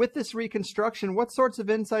 And with this reconstruction, what sorts of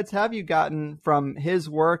insights have you gotten from his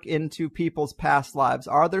work into people's past lives?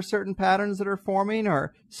 Are there certain patterns that are forming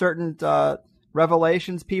or certain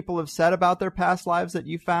revelations people have said about their past lives that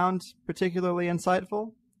you found particularly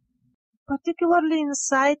insightful? Particularly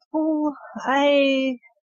insightful, I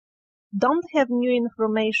don't have new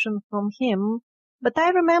information from him, but I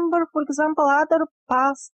remember, for example, other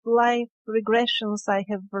past life regressions I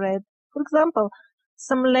have read. For example,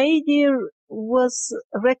 some lady was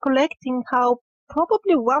recollecting how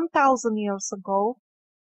probably 1,000 years ago,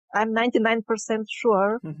 I'm 99%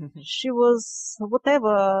 sure, she was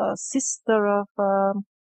whatever sister of a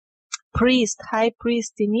priest, high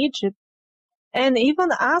priest in Egypt. And even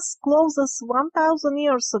as close as 1,000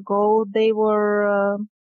 years ago, they were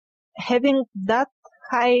having that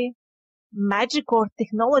high magic or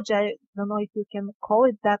technology, I don't know if you can call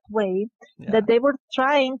it that way, that they were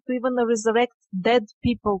trying to even resurrect dead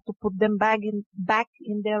people to put them back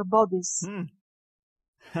in their bodies.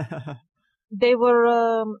 They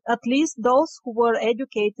were, at least those who were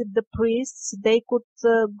educated, the priests, they could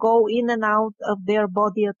go in and out of their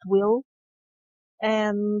body at will.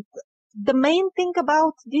 And the main thing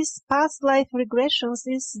about these past life regressions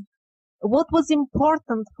is what was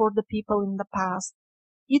important for the people in the past.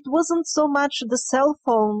 It wasn't so much the cell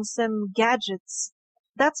phones and gadgets.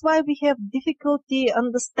 That's why we have difficulty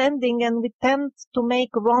understanding and we tend to make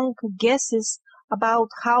wrong guesses about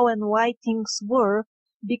how and why things were,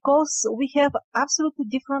 because we have absolutely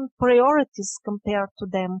different priorities compared to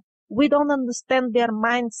them. We don't understand their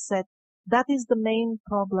mindset. That is the main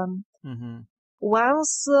problem.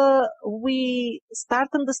 Once we start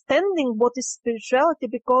understanding what is spirituality,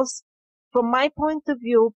 because from my point of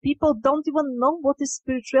view, people don't even know what is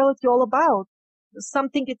spirituality all about. It's some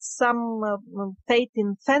faith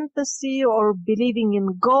in fantasy or believing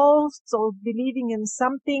in ghosts or believing in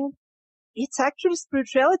something. It's actually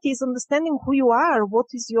spirituality is understanding who you are, what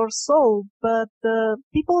is your soul. But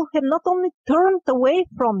people have not only turned away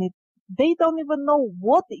from it, they don't even know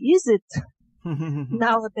what is it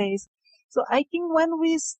nowadays. So I think when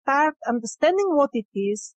we start understanding what it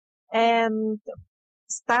is and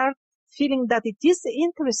start feeling that it is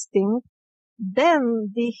interesting,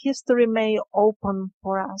 then the history may open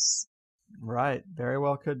for us. Right. Very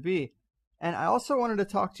well could be. And I also wanted to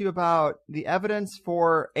talk to you about the evidence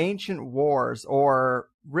for ancient wars or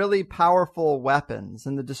really powerful weapons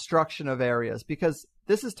and the destruction of areas, because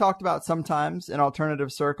this is talked about sometimes in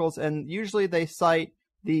alternative circles, and usually they cite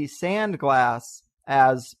the sand glass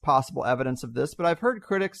as possible evidence of this. But I've heard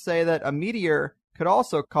critics say that a meteor could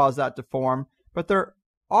also cause that to form, but there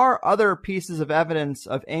are other pieces of evidence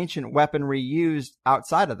of ancient weaponry used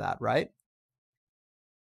outside of that, right?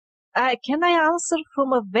 Can I answer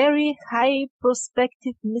from a very high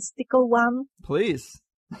perspective, mystical one? Please.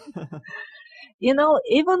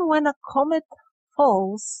 Even when a comet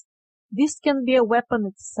falls, this can be a weapon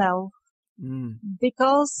itself.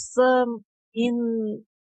 Because in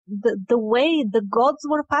the way the gods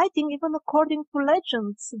were fighting, even according to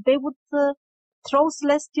legends, they would throw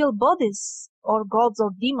celestial bodies, or gods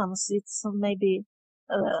or demons, it's maybe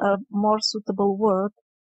a more suitable word.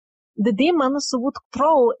 The demons would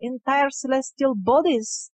throw entire celestial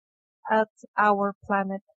bodies at our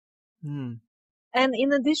planet. And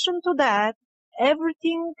in addition to that,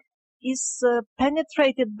 everything is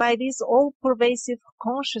penetrated by this all-pervasive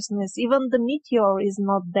consciousness. Even the meteor is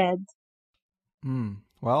not dead.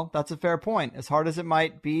 Well, that's a fair point. As hard as it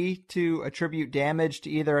might be to attribute damage to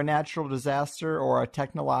either a natural disaster or a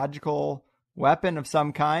technological weapon of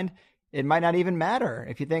some kind, it might not even matter.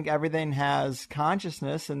 If you think everything has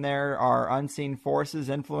consciousness and there are unseen forces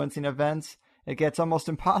influencing events, it gets almost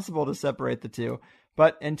impossible to separate the two.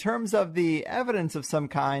 But in terms of the evidence of some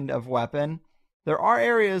kind of weapon, there are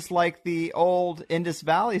areas like the old Indus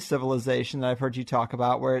Valley civilization that I've heard you talk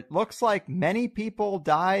about, where it looks like many people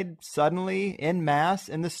died suddenly en masse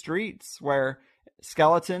in the streets, where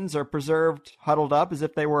skeletons are preserved huddled up as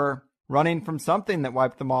if they were running from something that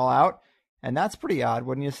wiped them all out. And that's pretty odd,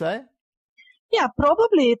 wouldn't you say? Yeah,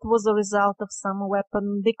 probably it was a result of some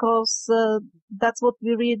weapon, because that's what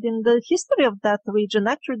we read in the history of that region.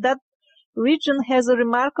 Actually, that region has a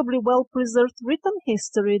remarkably well-preserved written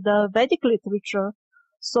history, the Vedic literature.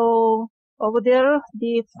 So over there,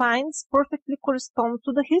 the finds perfectly correspond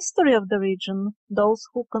to the history of the region. Those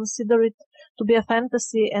who consider it to be a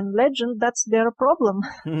fantasy and legend, that's their problem.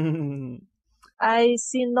 I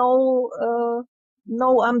see no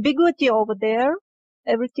ambiguity over there.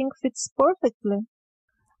 Everything fits perfectly.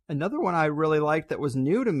 Another one I really liked that was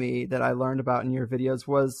new to me that I learned about in your videos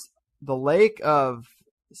was the lake of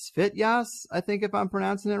Svityas, I think, if I'm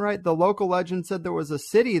pronouncing it right. The local legend said there was a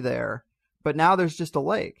city there, but now there's just a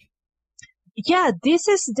lake. Yeah, this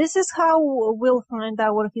is how we'll find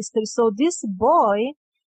our history. So this boy,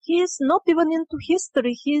 he is not even into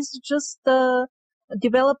history. He's just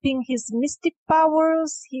developing his mystic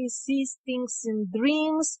powers. He sees things in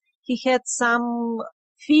dreams. He had some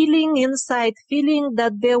inside feeling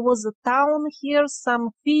that there was a town here,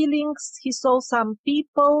 some feelings. He saw some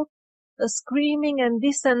people screaming and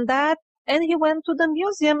this and that. And he went to the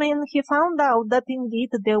museum and he found out that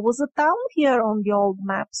indeed there was a town here on the old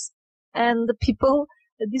maps. And the people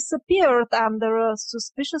disappeared under a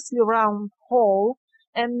suspiciously round hole.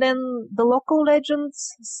 And then the local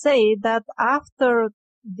legends say that after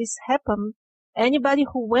this happened, anybody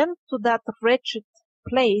who went to that wretched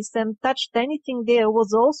place and touched anything there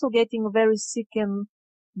was also getting very sick and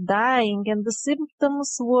dying. And the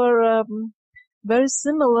symptoms were very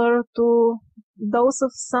similar to those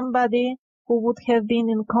of somebody who would have been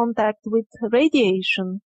in contact with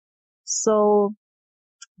radiation. So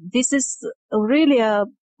this is really a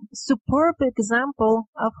superb example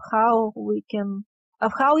of how even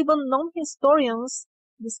non-historians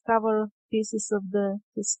discover pieces of the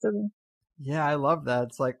history. Yeah, I love that.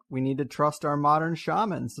 It's like we need to trust our modern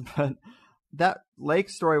shamans. But that lake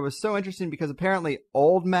story was so interesting because apparently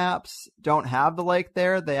old maps don't have the lake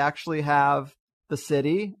there. They actually have the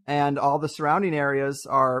city, and all the surrounding areas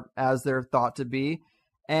are as they're thought to be.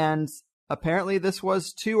 And apparently this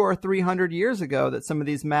was 200 or 300 years ago that some of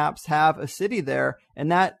these maps have a city there.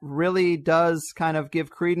 And that really does kind of give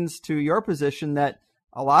credence to your position that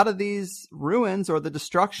a lot of these ruins or the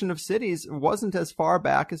destruction of cities wasn't as far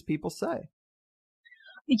back as people say.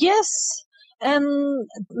 Yes. And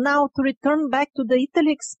now to return back to the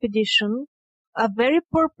Italy expedition, a very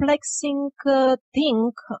perplexing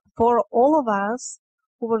thing for all of us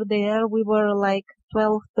who were there, we were like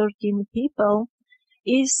 12, 13 people,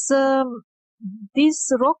 is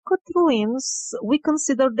these rock cut ruins, we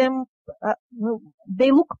consider them,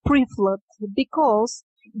 they look pre-flood because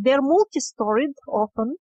they're multi-storied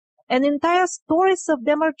often, and entire stories of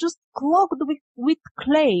them are just clogged with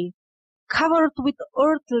clay, covered with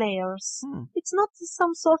earth layers. It's not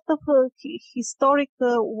some sort of historic,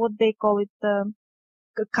 what they call it,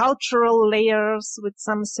 cultural layers with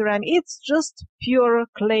some ceramic. It's just pure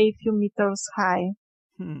clay, few meters high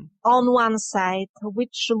on one side,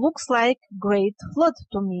 which looks like great flood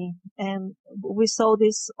to me. And we saw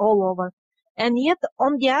this all over. And yet,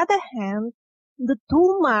 on the other hand, the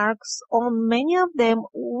tool marks on many of them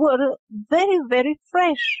were very, very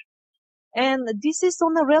fresh. And this is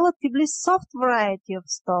on a relatively soft variety of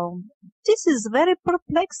stone. This is very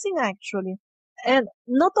perplexing, actually. And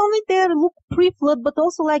not only they look pre-flood, but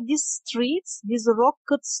also like these streets, these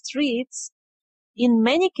rock-cut streets, in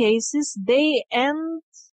many cases, they end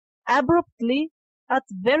abruptly at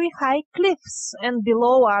very high cliffs, and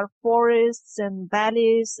below are forests and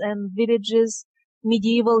valleys and villages,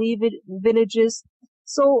 medieval villages.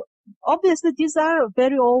 So obviously these are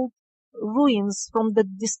very old ruins from the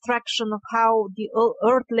destruction of how the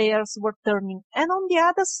earth layers were turning. And on the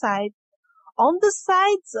other side, on the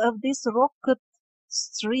sides of these rock-cut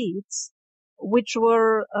streets, which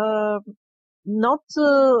were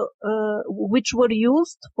which were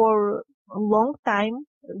used for a long time,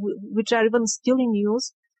 which are even still in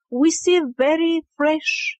use, we see very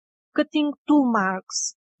fresh cutting tool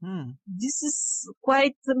marks. This is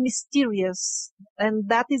quite mysterious, and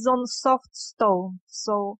that is on soft stone.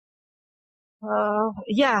 So,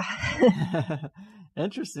 yeah.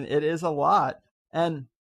 Interesting. It is a lot. And,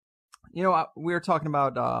 you know, we were talking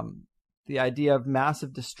about the idea of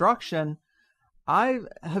massive destruction. I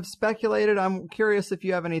have speculated, I'm curious if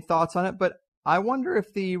you have any thoughts on it, but I wonder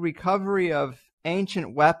if the recovery of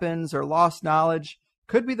ancient weapons or lost knowledge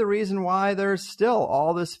could be the reason why there's still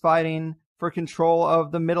all this fighting for control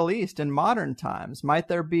of the Middle East in modern times. Might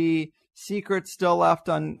there be secrets still left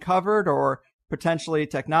uncovered, or potentially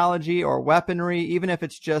technology or weaponry, even if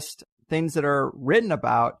it's just things that are written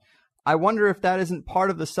about? I wonder if that isn't part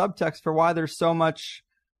of the subtext for why there's so much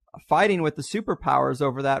fighting with the superpowers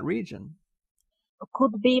over that region.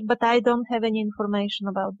 Could be, but I don't have any information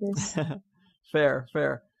about this.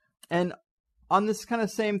 Fair. And on this kind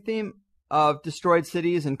of same theme of destroyed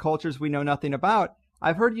cities and cultures we know nothing about,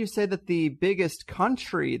 I've heard you say that the biggest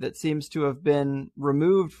country that seems to have been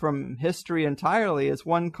removed from history entirely is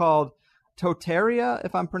one called Totaria,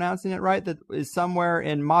 if I'm pronouncing it right, that is somewhere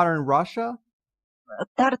in modern Russia?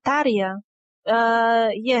 Tartaria.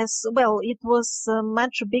 Yes, well, it was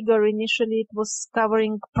much bigger initially. It was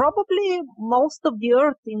covering probably most of the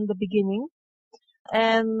earth in the beginning.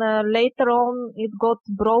 And later on, it got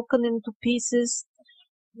broken into pieces.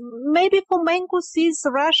 Maybe Fomenko sees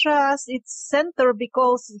Russia as its center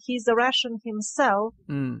because he's a Russian himself.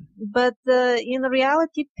 But in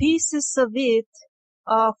reality, pieces of it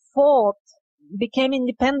became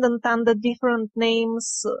independent under different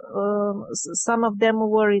names. Some of them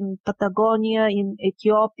were in Patagonia, in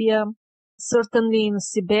Ethiopia, certainly in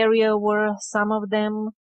Siberia were some of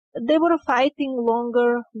them. They were fighting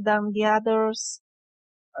longer than the others.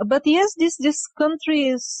 But yes, this country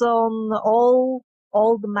is on all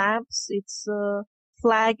old maps. Its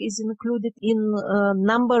flag is included in a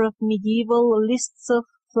number of medieval lists of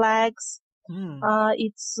flags.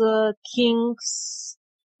 Its kings,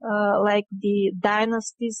 like the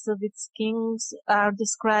dynasties of its kings, are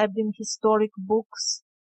described in historic books.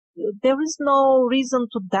 There is no reason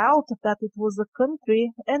to doubt that it was a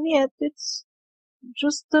country, and yet it's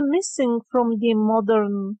just missing from the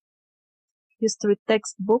modern history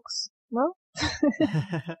textbooks. Well,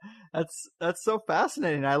 That's so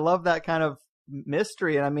fascinating. I love that kind of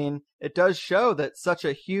mystery. And I mean, it does show that such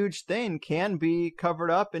a huge thing can be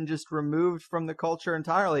covered up and just removed from the culture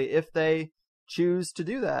entirely if they choose to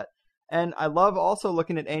do that. And I love also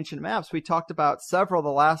looking at ancient maps. We talked about several the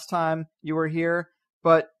last time you were here,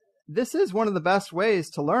 but this is one of the best ways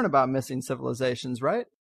to learn about missing civilizations, right?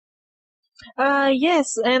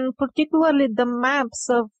 Yes, and particularly the maps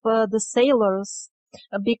of the sailors,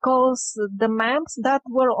 because the maps that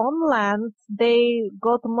were on land, they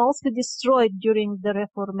got mostly destroyed during the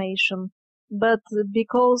Reformation. But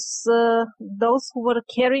because those who were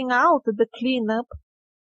carrying out the cleanup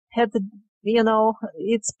had,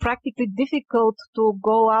 it's practically difficult to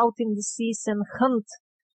go out in the seas and hunt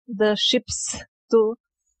the ships to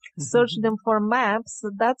search them for maps.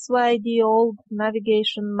 That's why the old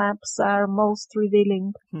navigation maps are most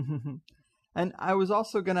revealing. And I was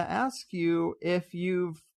also going to ask you if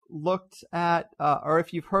you've looked at or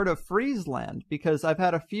if you've heard of Friesland, because I've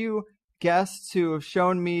had a few guests who have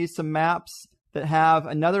shown me some maps that have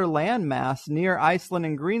another landmass near Iceland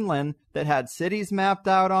and Greenland that had cities mapped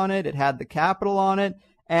out on it. It had the capital on it,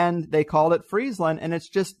 and they called it Friesland, and it's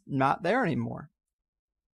just not there anymore.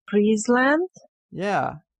 Friesland?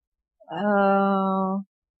 Yeah.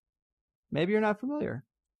 Maybe you're not familiar.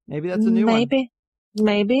 Maybe that's a new one.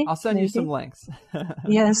 Maybe. I'll send you some links.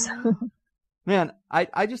 Yes. Man,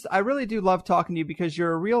 I really do love talking to you because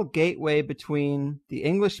you're a real gateway between the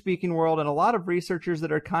English-speaking world and a lot of researchers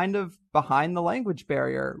that are kind of behind the language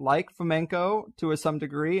barrier, like Fomenko to some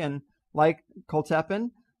degree and like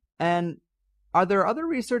Koltepin. And are there other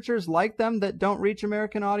researchers like them that don't reach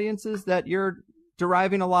American audiences that you're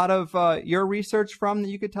deriving a lot of your research from that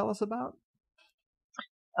you could tell us about?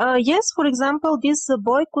 Yes, for example, this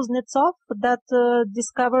boy Kuznetsov that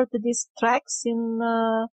discovered these tracks in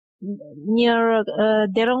near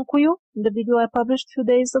Derankuyu, the video I published a few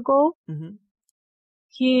days ago. Mm-hmm.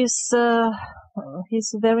 He's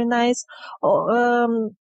very nice.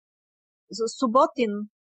 Subotin,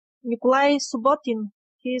 Nikolai Subotin,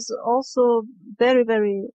 he's also very,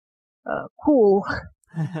 very cool.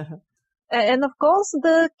 And of course,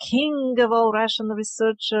 the king of all Russian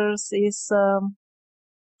researchers is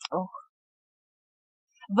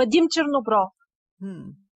Vadim Chernobrov.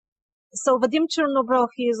 So Vadim Chernobrov,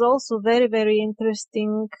 he is also very, very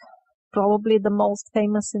interesting, probably the most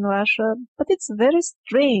famous in Russia, but it's very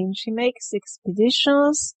strange. He makes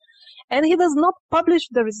expeditions and he does not publish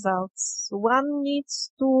the results. One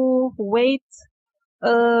needs to wait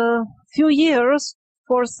a few years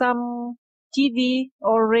for some TV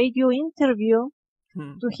or radio interview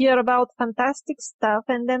to hear about fantastic stuff,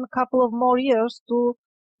 and then a couple of more years to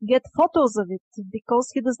get photos of it, because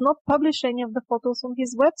he does not publish any of the photos on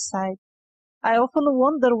his website. I often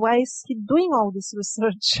wonder why is he doing all this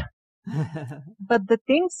research. But the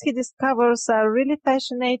things he discovers are really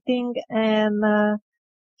fascinating, and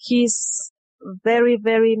he's very,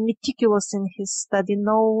 very meticulous in his study.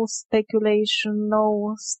 No speculation,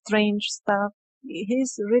 no strange stuff.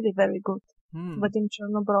 He's really very good. Vadim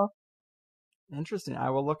Chernobrov. Interesting. I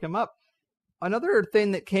will look him up. Another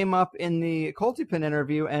thing that came up in the Koltepin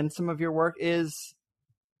interview and some of your work is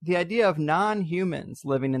the idea of non-humans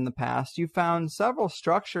living in the past. You found several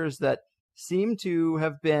structures that seem to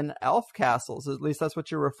have been elf castles. At least that's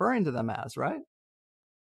what you're referring to them as, right?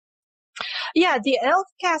 Yeah, the elf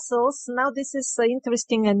castles. Now this is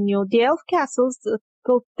interesting and new. The elf castles,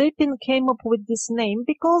 Koltepin came up with this name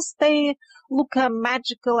because they look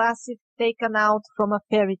magical, as if taken out from a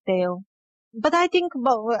fairy tale. But I think,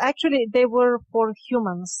 well, actually, they were for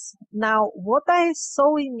humans. Now, what I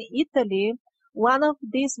saw in Italy, one of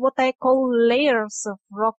these, what I call layers of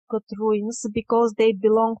rock cut ruins, because they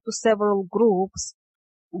belong to several groups.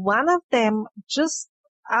 One of them, just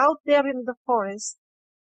out there in the forest,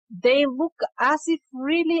 they look as if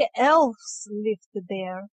really elves lived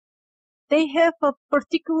there. They have a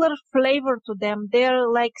particular flavor to them. They're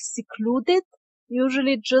like secluded,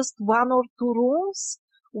 usually just one or two rooms,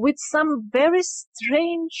 with some very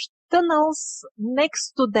strange tunnels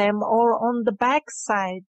next to them or on the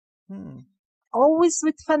backside. Always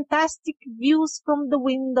with fantastic views from the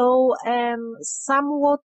window and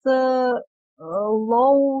somewhat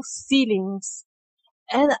low ceilings.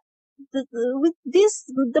 And with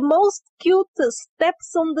the most cute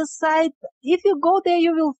steps on the side. If you go there,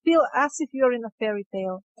 you will feel as if you're in a fairy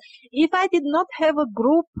tale. If I did not have a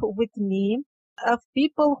group with me of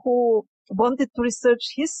people who wanted to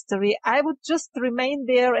research history, I would just remain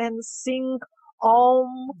there and sing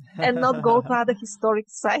Om and not go to other historic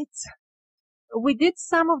sites. We did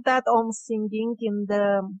some of that Om singing in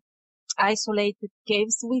the isolated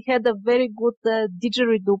caves. We had a very good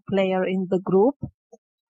didgeridoo player in the group.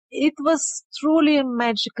 It was truly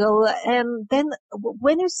magical. And then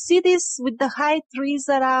when you see this with the high trees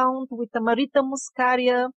around, with the Marita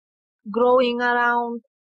muscaria growing around,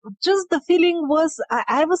 just the feeling was,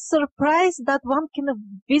 I was surprised that one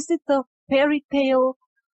can visit a fairy tale,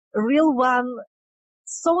 real one,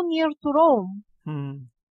 so near to Rome.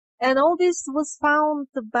 And all this was found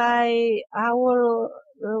by our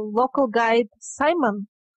local guide, Simon,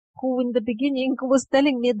 who in the beginning was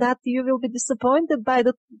telling me that you will be disappointed by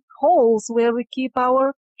the holes where we keep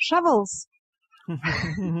our shovels.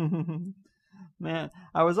 Man,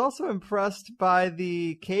 I was also impressed by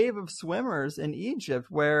the Cave of Swimmers in Egypt,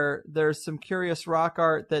 where there's some curious rock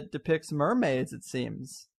art that depicts mermaids, it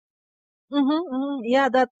seems. Yeah,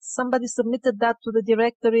 that somebody submitted that to the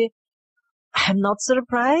directory. I'm not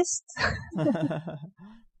surprised.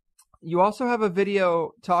 You also have a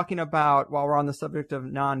video talking about, while we're on the subject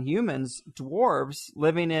of non-humans, dwarves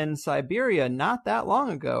living in Siberia not that long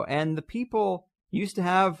ago, and the people used to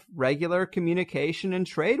have regular communication and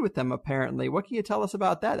trade with them, apparently. What can you tell us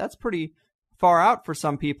about that? That's pretty far out for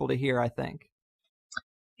some people to hear, I think.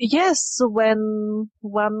 Yes, when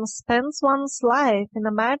one spends one's life in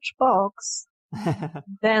a matchbox,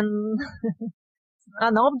 then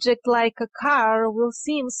an object like a car will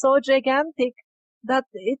seem so gigantic that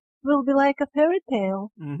it will be like a fairy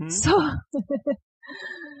tale. So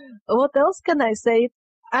what else can I say?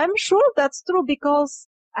 I'm sure that's true because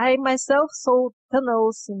I myself saw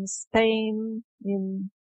tunnels in Spain, in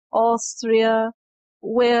Austria,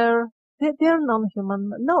 where they're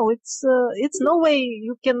non-human. No, it's no way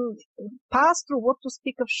you can pass through, what to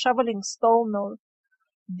speak of shoveling stone or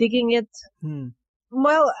digging it.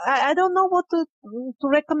 Well, I don't know what to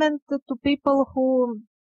recommend to people who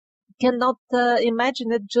cannot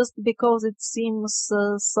imagine it just because it seems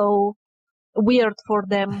so weird for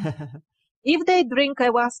them. If they drink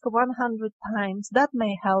ayahuasca 100 times, that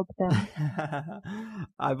may help them.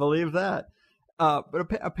 I believe that. But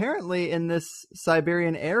apparently in this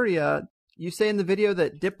Siberian area, you say in the video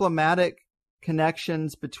that diplomatic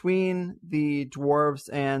connections between the dwarves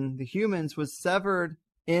and the humans was severed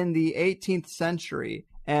in the 18th century.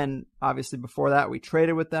 And obviously before that, we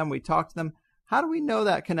traded with them, we talked to them. How do we know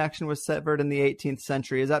that connection was severed in the 18th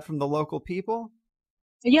century? Is that from the local people?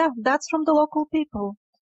 Yeah, that's from the local people.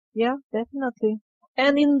 Yeah, definitely.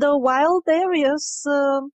 And in the wild areas,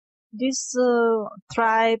 these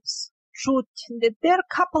tribes, there are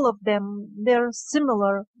a couple of them. They're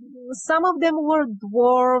similar. Some of them were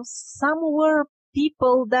dwarves. Some were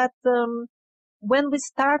people that when we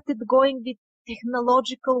started going the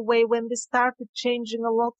technological way, when we started changing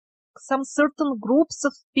a lot, some certain groups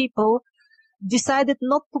of people decided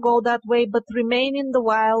not to go that way, but remain in the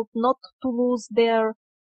wild, not to lose their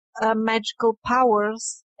magical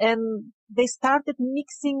powers. And they started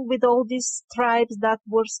mixing with all these tribes that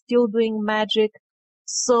were still doing magic.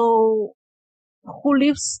 So who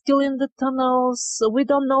lives still in the tunnels, we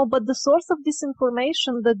don't know. But the source of this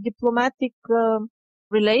information, the diplomatic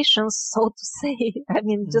relations, so to say, I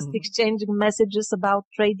mean, just exchanging messages about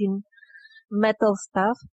trading metal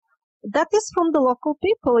stuff, that is from the local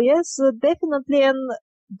people, yes, definitely. And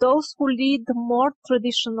those who lead more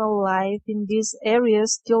traditional life in these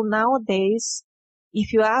areas till nowadays,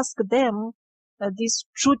 if you ask them, these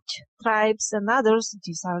Chut tribes and others,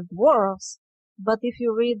 these are dwarves. But if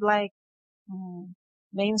you read like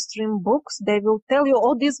mainstream books, they will tell you,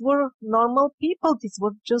 oh, these were normal people. These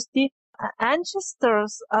were just the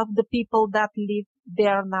ancestors of the people that live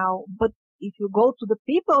there now. But if you go to the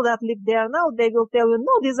people that live there now, they will tell you,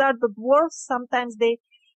 no, these are the dwarves. Sometimes they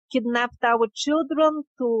kidnapped our children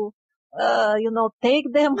to,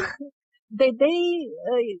 take them. They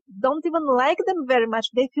don't even like them very much.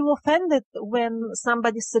 They feel offended when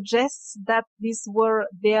somebody suggests that these were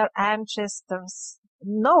their ancestors.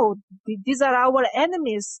 No, these are our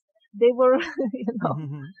enemies. They were,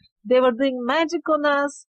 they were doing magic on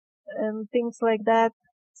us and things like that.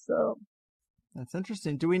 So that's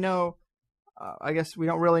interesting. Do we know? I guess we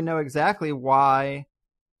don't really know exactly why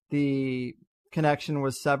the connection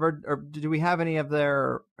was severed, or do we have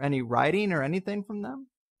any writing or anything from them?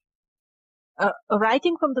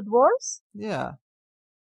 Writing from the dwarves? Yeah.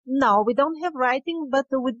 No, we don't have writing, but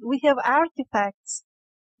we have artifacts.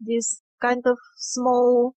 these kind of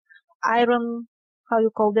small iron, how you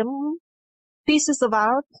call them, pieces of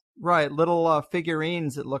art. Right, little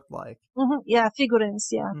figurines it looked like. Yeah, figurines,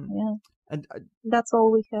 yeah. And That's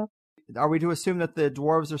all we have. are we to assume that the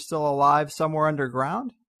dwarves are still alive somewhere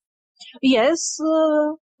underground? Yes,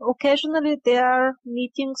 occasionally there are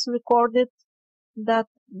meetings recorded that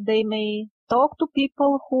they may talk to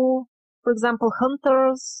people who, for example,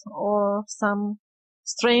 hunters or some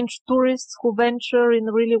strange tourists who venture in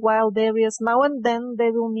really wild areas. Now and then they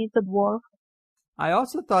will meet a dwarf. I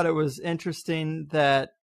also thought it was interesting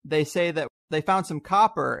that they say that they found some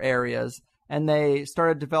copper areas and they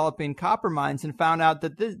started developing copper mines and found out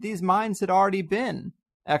that these mines had already been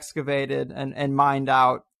excavated and mined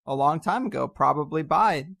out a long time ago, probably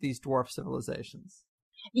by these dwarf civilizations.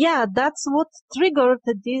 Yeah, that's what triggered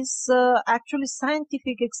these actually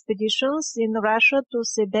scientific expeditions in Russia to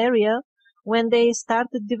Siberia. When they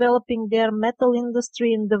started developing their metal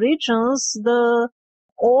industry in the regions, the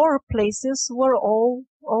ore places were all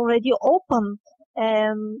already opened.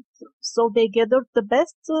 And so they gathered the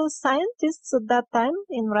best scientists at that time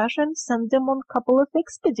in Russia and sent them on a couple of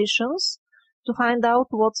expeditions to find out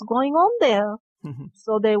what's going on there.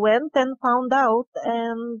 So they went and found out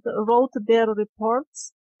and wrote their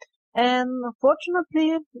reports. And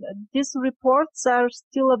fortunately, these reports are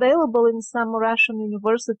still available in some Russian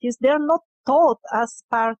universities. They are not taught as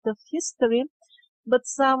part of history, but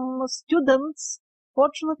some students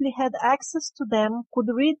fortunately had access to them, could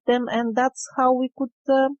read them, and that's how we could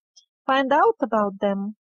find out about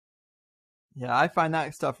them. Yeah, I find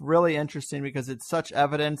that stuff really interesting because it's such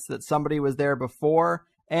evidence that somebody was there before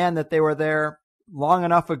and that they were there long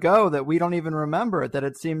enough ago that we don't even remember it, that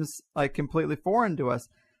it seems like completely foreign to us.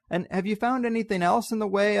 And have you found anything else in the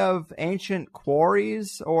way of ancient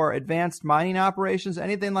quarries or advanced mining operations,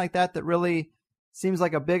 anything like that that really seems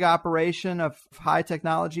like a big operation of high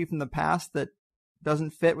technology from the past that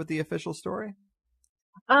doesn't fit with the official story?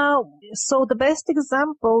 So the best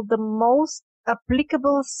example, the most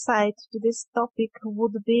applicable site to this topic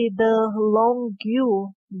would be the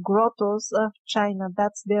Longyu Grottos of China.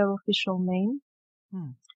 That's their official name.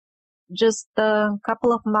 Just a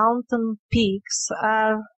couple of mountain peaks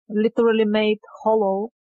are literally made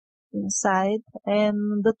hollow inside,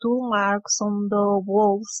 and the tool marks on the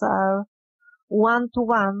walls are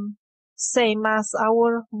 1-to-1, same as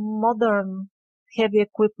our modern heavy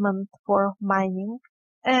equipment for mining.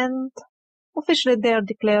 And officially they are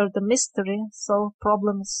declared a mystery, so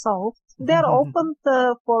problem is solved. They are open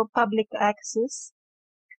for public access.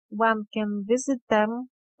 One can visit them,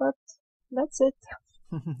 but that's it.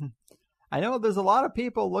 I know there's a lot of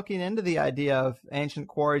people looking into the idea of ancient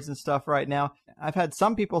quarries and stuff right now. I've had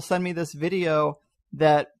some people send me this video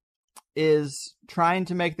that is trying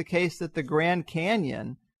to make the case that the Grand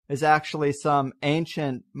Canyon is actually some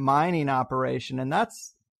ancient mining operation, and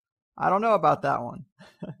I don't know about that one.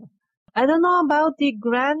 I don't know about the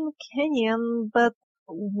Grand Canyon, but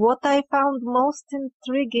what I found most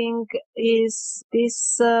intriguing is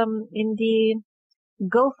this in the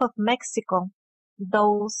Gulf of Mexico.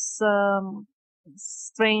 Those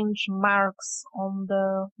strange marks on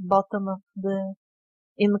the bottom of the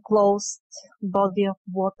enclosed body of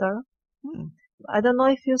water. I don't know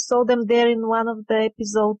if you saw them there in one of the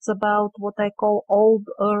episodes about what I call old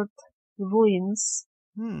earth ruins.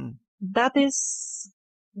 That is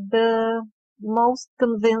the most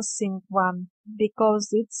convincing one because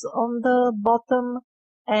it's on the bottom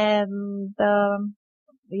and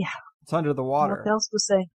it's under the water. What else to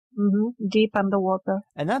say? Deep underwater.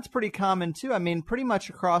 And that's pretty common too. I mean, pretty much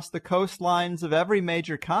across the coastlines of every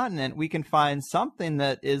major continent, we can find something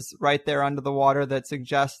that is right there under the water that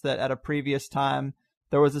suggests that at a previous time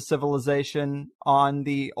there was a civilization on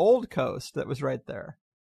the old coast that was right there.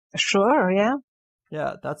 Sure, yeah.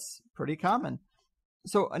 Yeah, that's pretty common.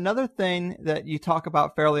 So another thing that you talk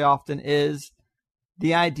about fairly often is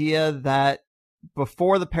the idea that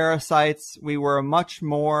before the parasites, we were a much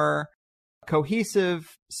more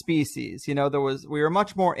cohesive species. You know, we were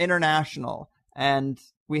much more international, and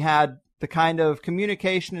we had the kind of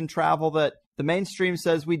communication and travel that the mainstream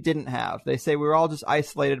says we didn't have. They say we were all just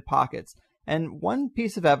isolated pockets. And one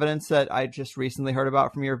piece of evidence that I just recently heard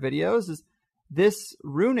about from your videos is this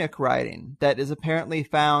runic writing that is apparently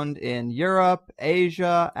found in Europe,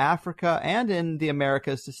 Asia, Africa, and in the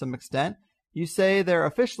Americas to some extent. You say they're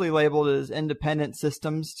officially labeled as independent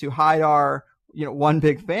systems to hide our, one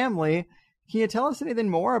big family. Can you tell us anything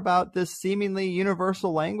more about this seemingly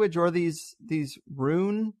universal language or these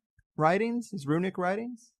rune writings, these runic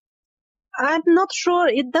writings? I'm not sure.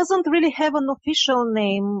 It doesn't really have an official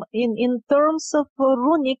name. In terms of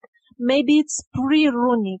runic, maybe it's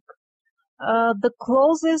pre-runic. The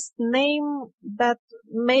closest name that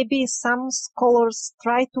maybe some scholars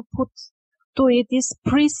try to put to it is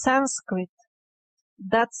pre-Sanskrit.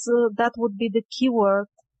 That would be the keyword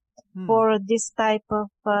for this type of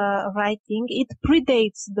writing. It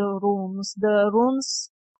predates the runes. The runes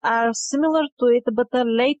are similar to it, but a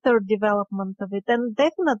later development of it. And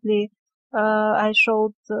definitely, I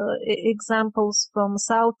showed examples from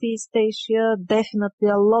Southeast Asia, definitely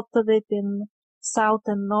a lot of it in South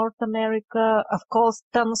and North America, of course,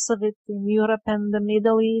 tons of it in Europe and the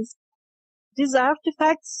Middle East. These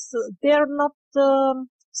artifacts, they're not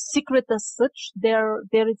secret as such. Their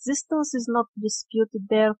existence is not disputed.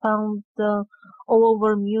 They're found all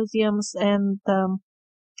over museums and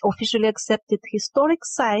officially accepted historic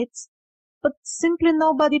sites, but simply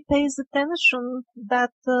nobody pays attention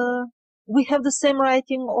that we have the same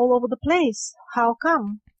writing all over the place. How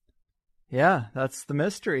come? Yeah, that's the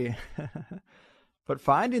mystery. But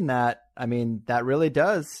finding that, I mean, that really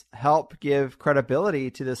does help give credibility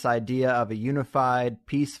to this idea of a unified,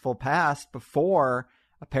 peaceful past before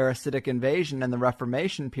a parasitic invasion and the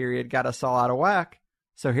Reformation period got us all out of whack.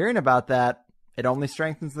 So hearing about that, it only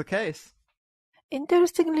strengthens the case.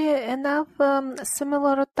 Interestingly enough,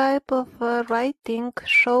 similar type of writing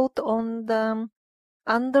showed on the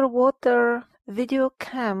underwater video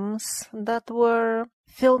cams that were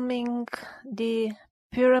filming the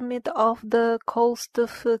pyramid off the coast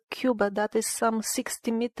of Cuba, that is some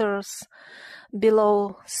 60 meters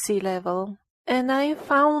below sea level. And I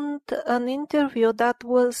found an interview that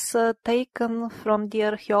was taken from the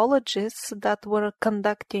archaeologists that were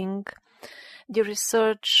conducting the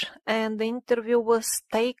research, and the interview was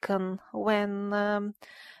taken when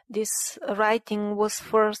this writing was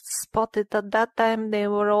first spotted. At that time, they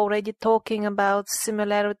were already talking about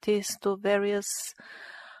similarities to various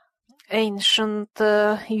ancient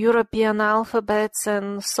European alphabets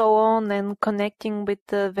and so on, and connecting with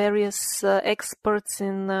various experts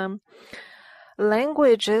in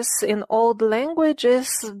languages, in old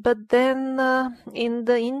languages. But then in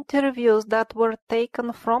the interviews that were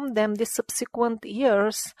taken from them the subsequent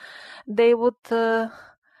years, they would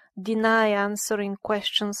deny answering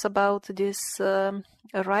questions about this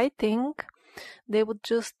writing. They would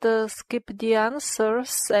just skip the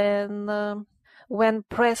answers, and when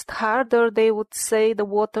pressed harder, they would say the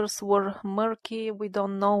waters were murky. We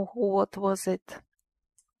don't know what was it.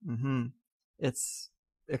 Mm-hmm. It's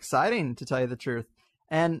exciting, to tell you the truth.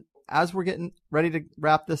 And as we're getting ready to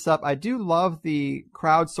wrap this up, I do love the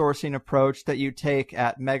crowdsourcing approach that you take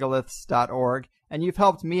at megaliths.org. And you've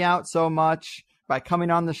helped me out so much by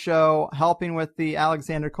coming on the show, helping with the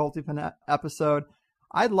Alexander Koltevin episode.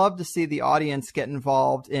 I'd love to see the audience get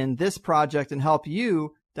involved in this project and help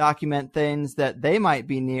you document things that they might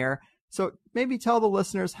be near. So maybe tell the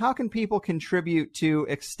listeners, how can people contribute to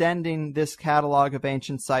extending this catalog of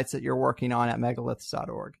ancient sites that you're working on at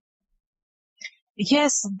megaliths.org?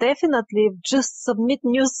 Yes, definitely. Just submit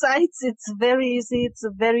new sites. It's very easy. It's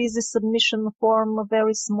a very easy submission form,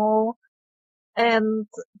 very small. And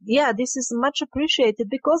yeah, this is much appreciated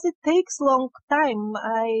because it takes long time.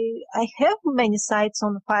 I have many sites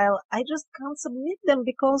on file. I just can't submit them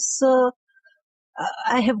because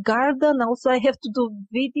I have garden, also I have to do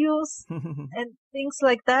videos and things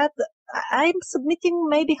like that. I'm submitting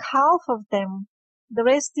maybe half of them. The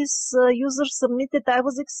rest is user submitted. I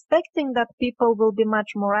was expecting that people will be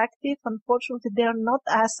much more active. Unfortunately, they are not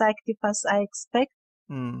as active as I expect.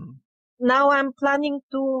 Now I'm planning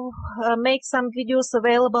to make some videos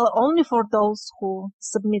available only for those who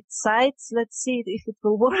submit sites. Let's see if it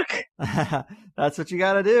will work. That's what you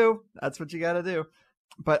got to do. That's what you got to do.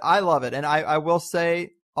 But I love it. And I will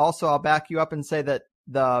say also, I'll back you up and say that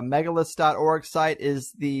the megaliths.org site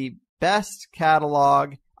is the best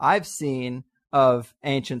catalog I've seen of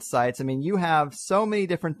ancient sites. I mean, you have so many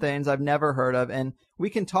different things I've never heard of, and we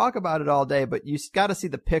can talk about it all day, but you got to see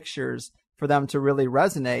the pictures for them to really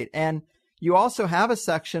resonate. And you also have a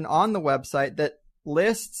section on the website that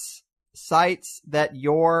lists sites that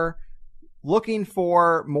you're looking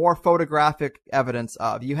for more photographic evidence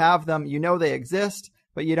of. You have them, you know they exist,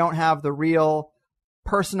 but you don't have the real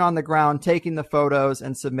person on the ground taking the photos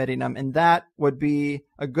and submitting them. And that would be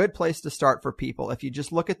a good place to start for people. If you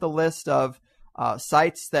just look at the list of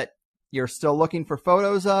sites that you're still looking for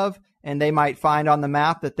photos of, and they might find on the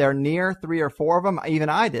map that they're near 3 or 4 of them, even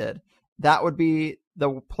I did, that would be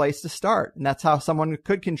the place to start. And that's how someone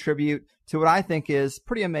could contribute to what I think is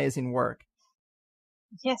pretty amazing work.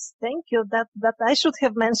 Yes, thank you. That I should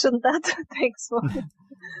have mentioned that. Thanks for it.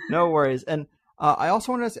 No worries. And I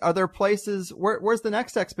also want to ask, are there places, where's the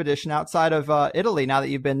next expedition outside of Italy now that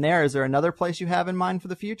you've been there? Is there another place you have in mind for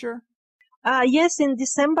the future? Yes, in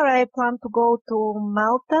December I plan to go to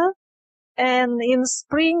Malta. And in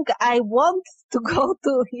spring, I want to go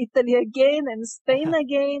to Italy again and Spain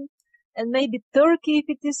again, and maybe Turkey if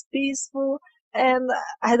it is peaceful. And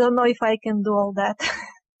I don't know if I can do all that.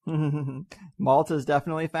 Malta is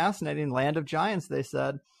definitely fascinating. Land of giants, they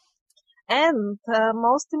said. And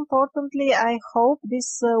most importantly, I hope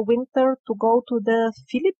this winter to go to the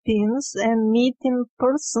Philippines and meet in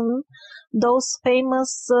person those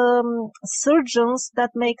famous surgeons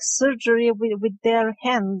that make surgery with their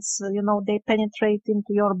hands. You know, they penetrate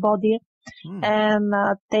into your body and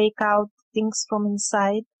take out things from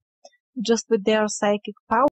inside just with their psychic power.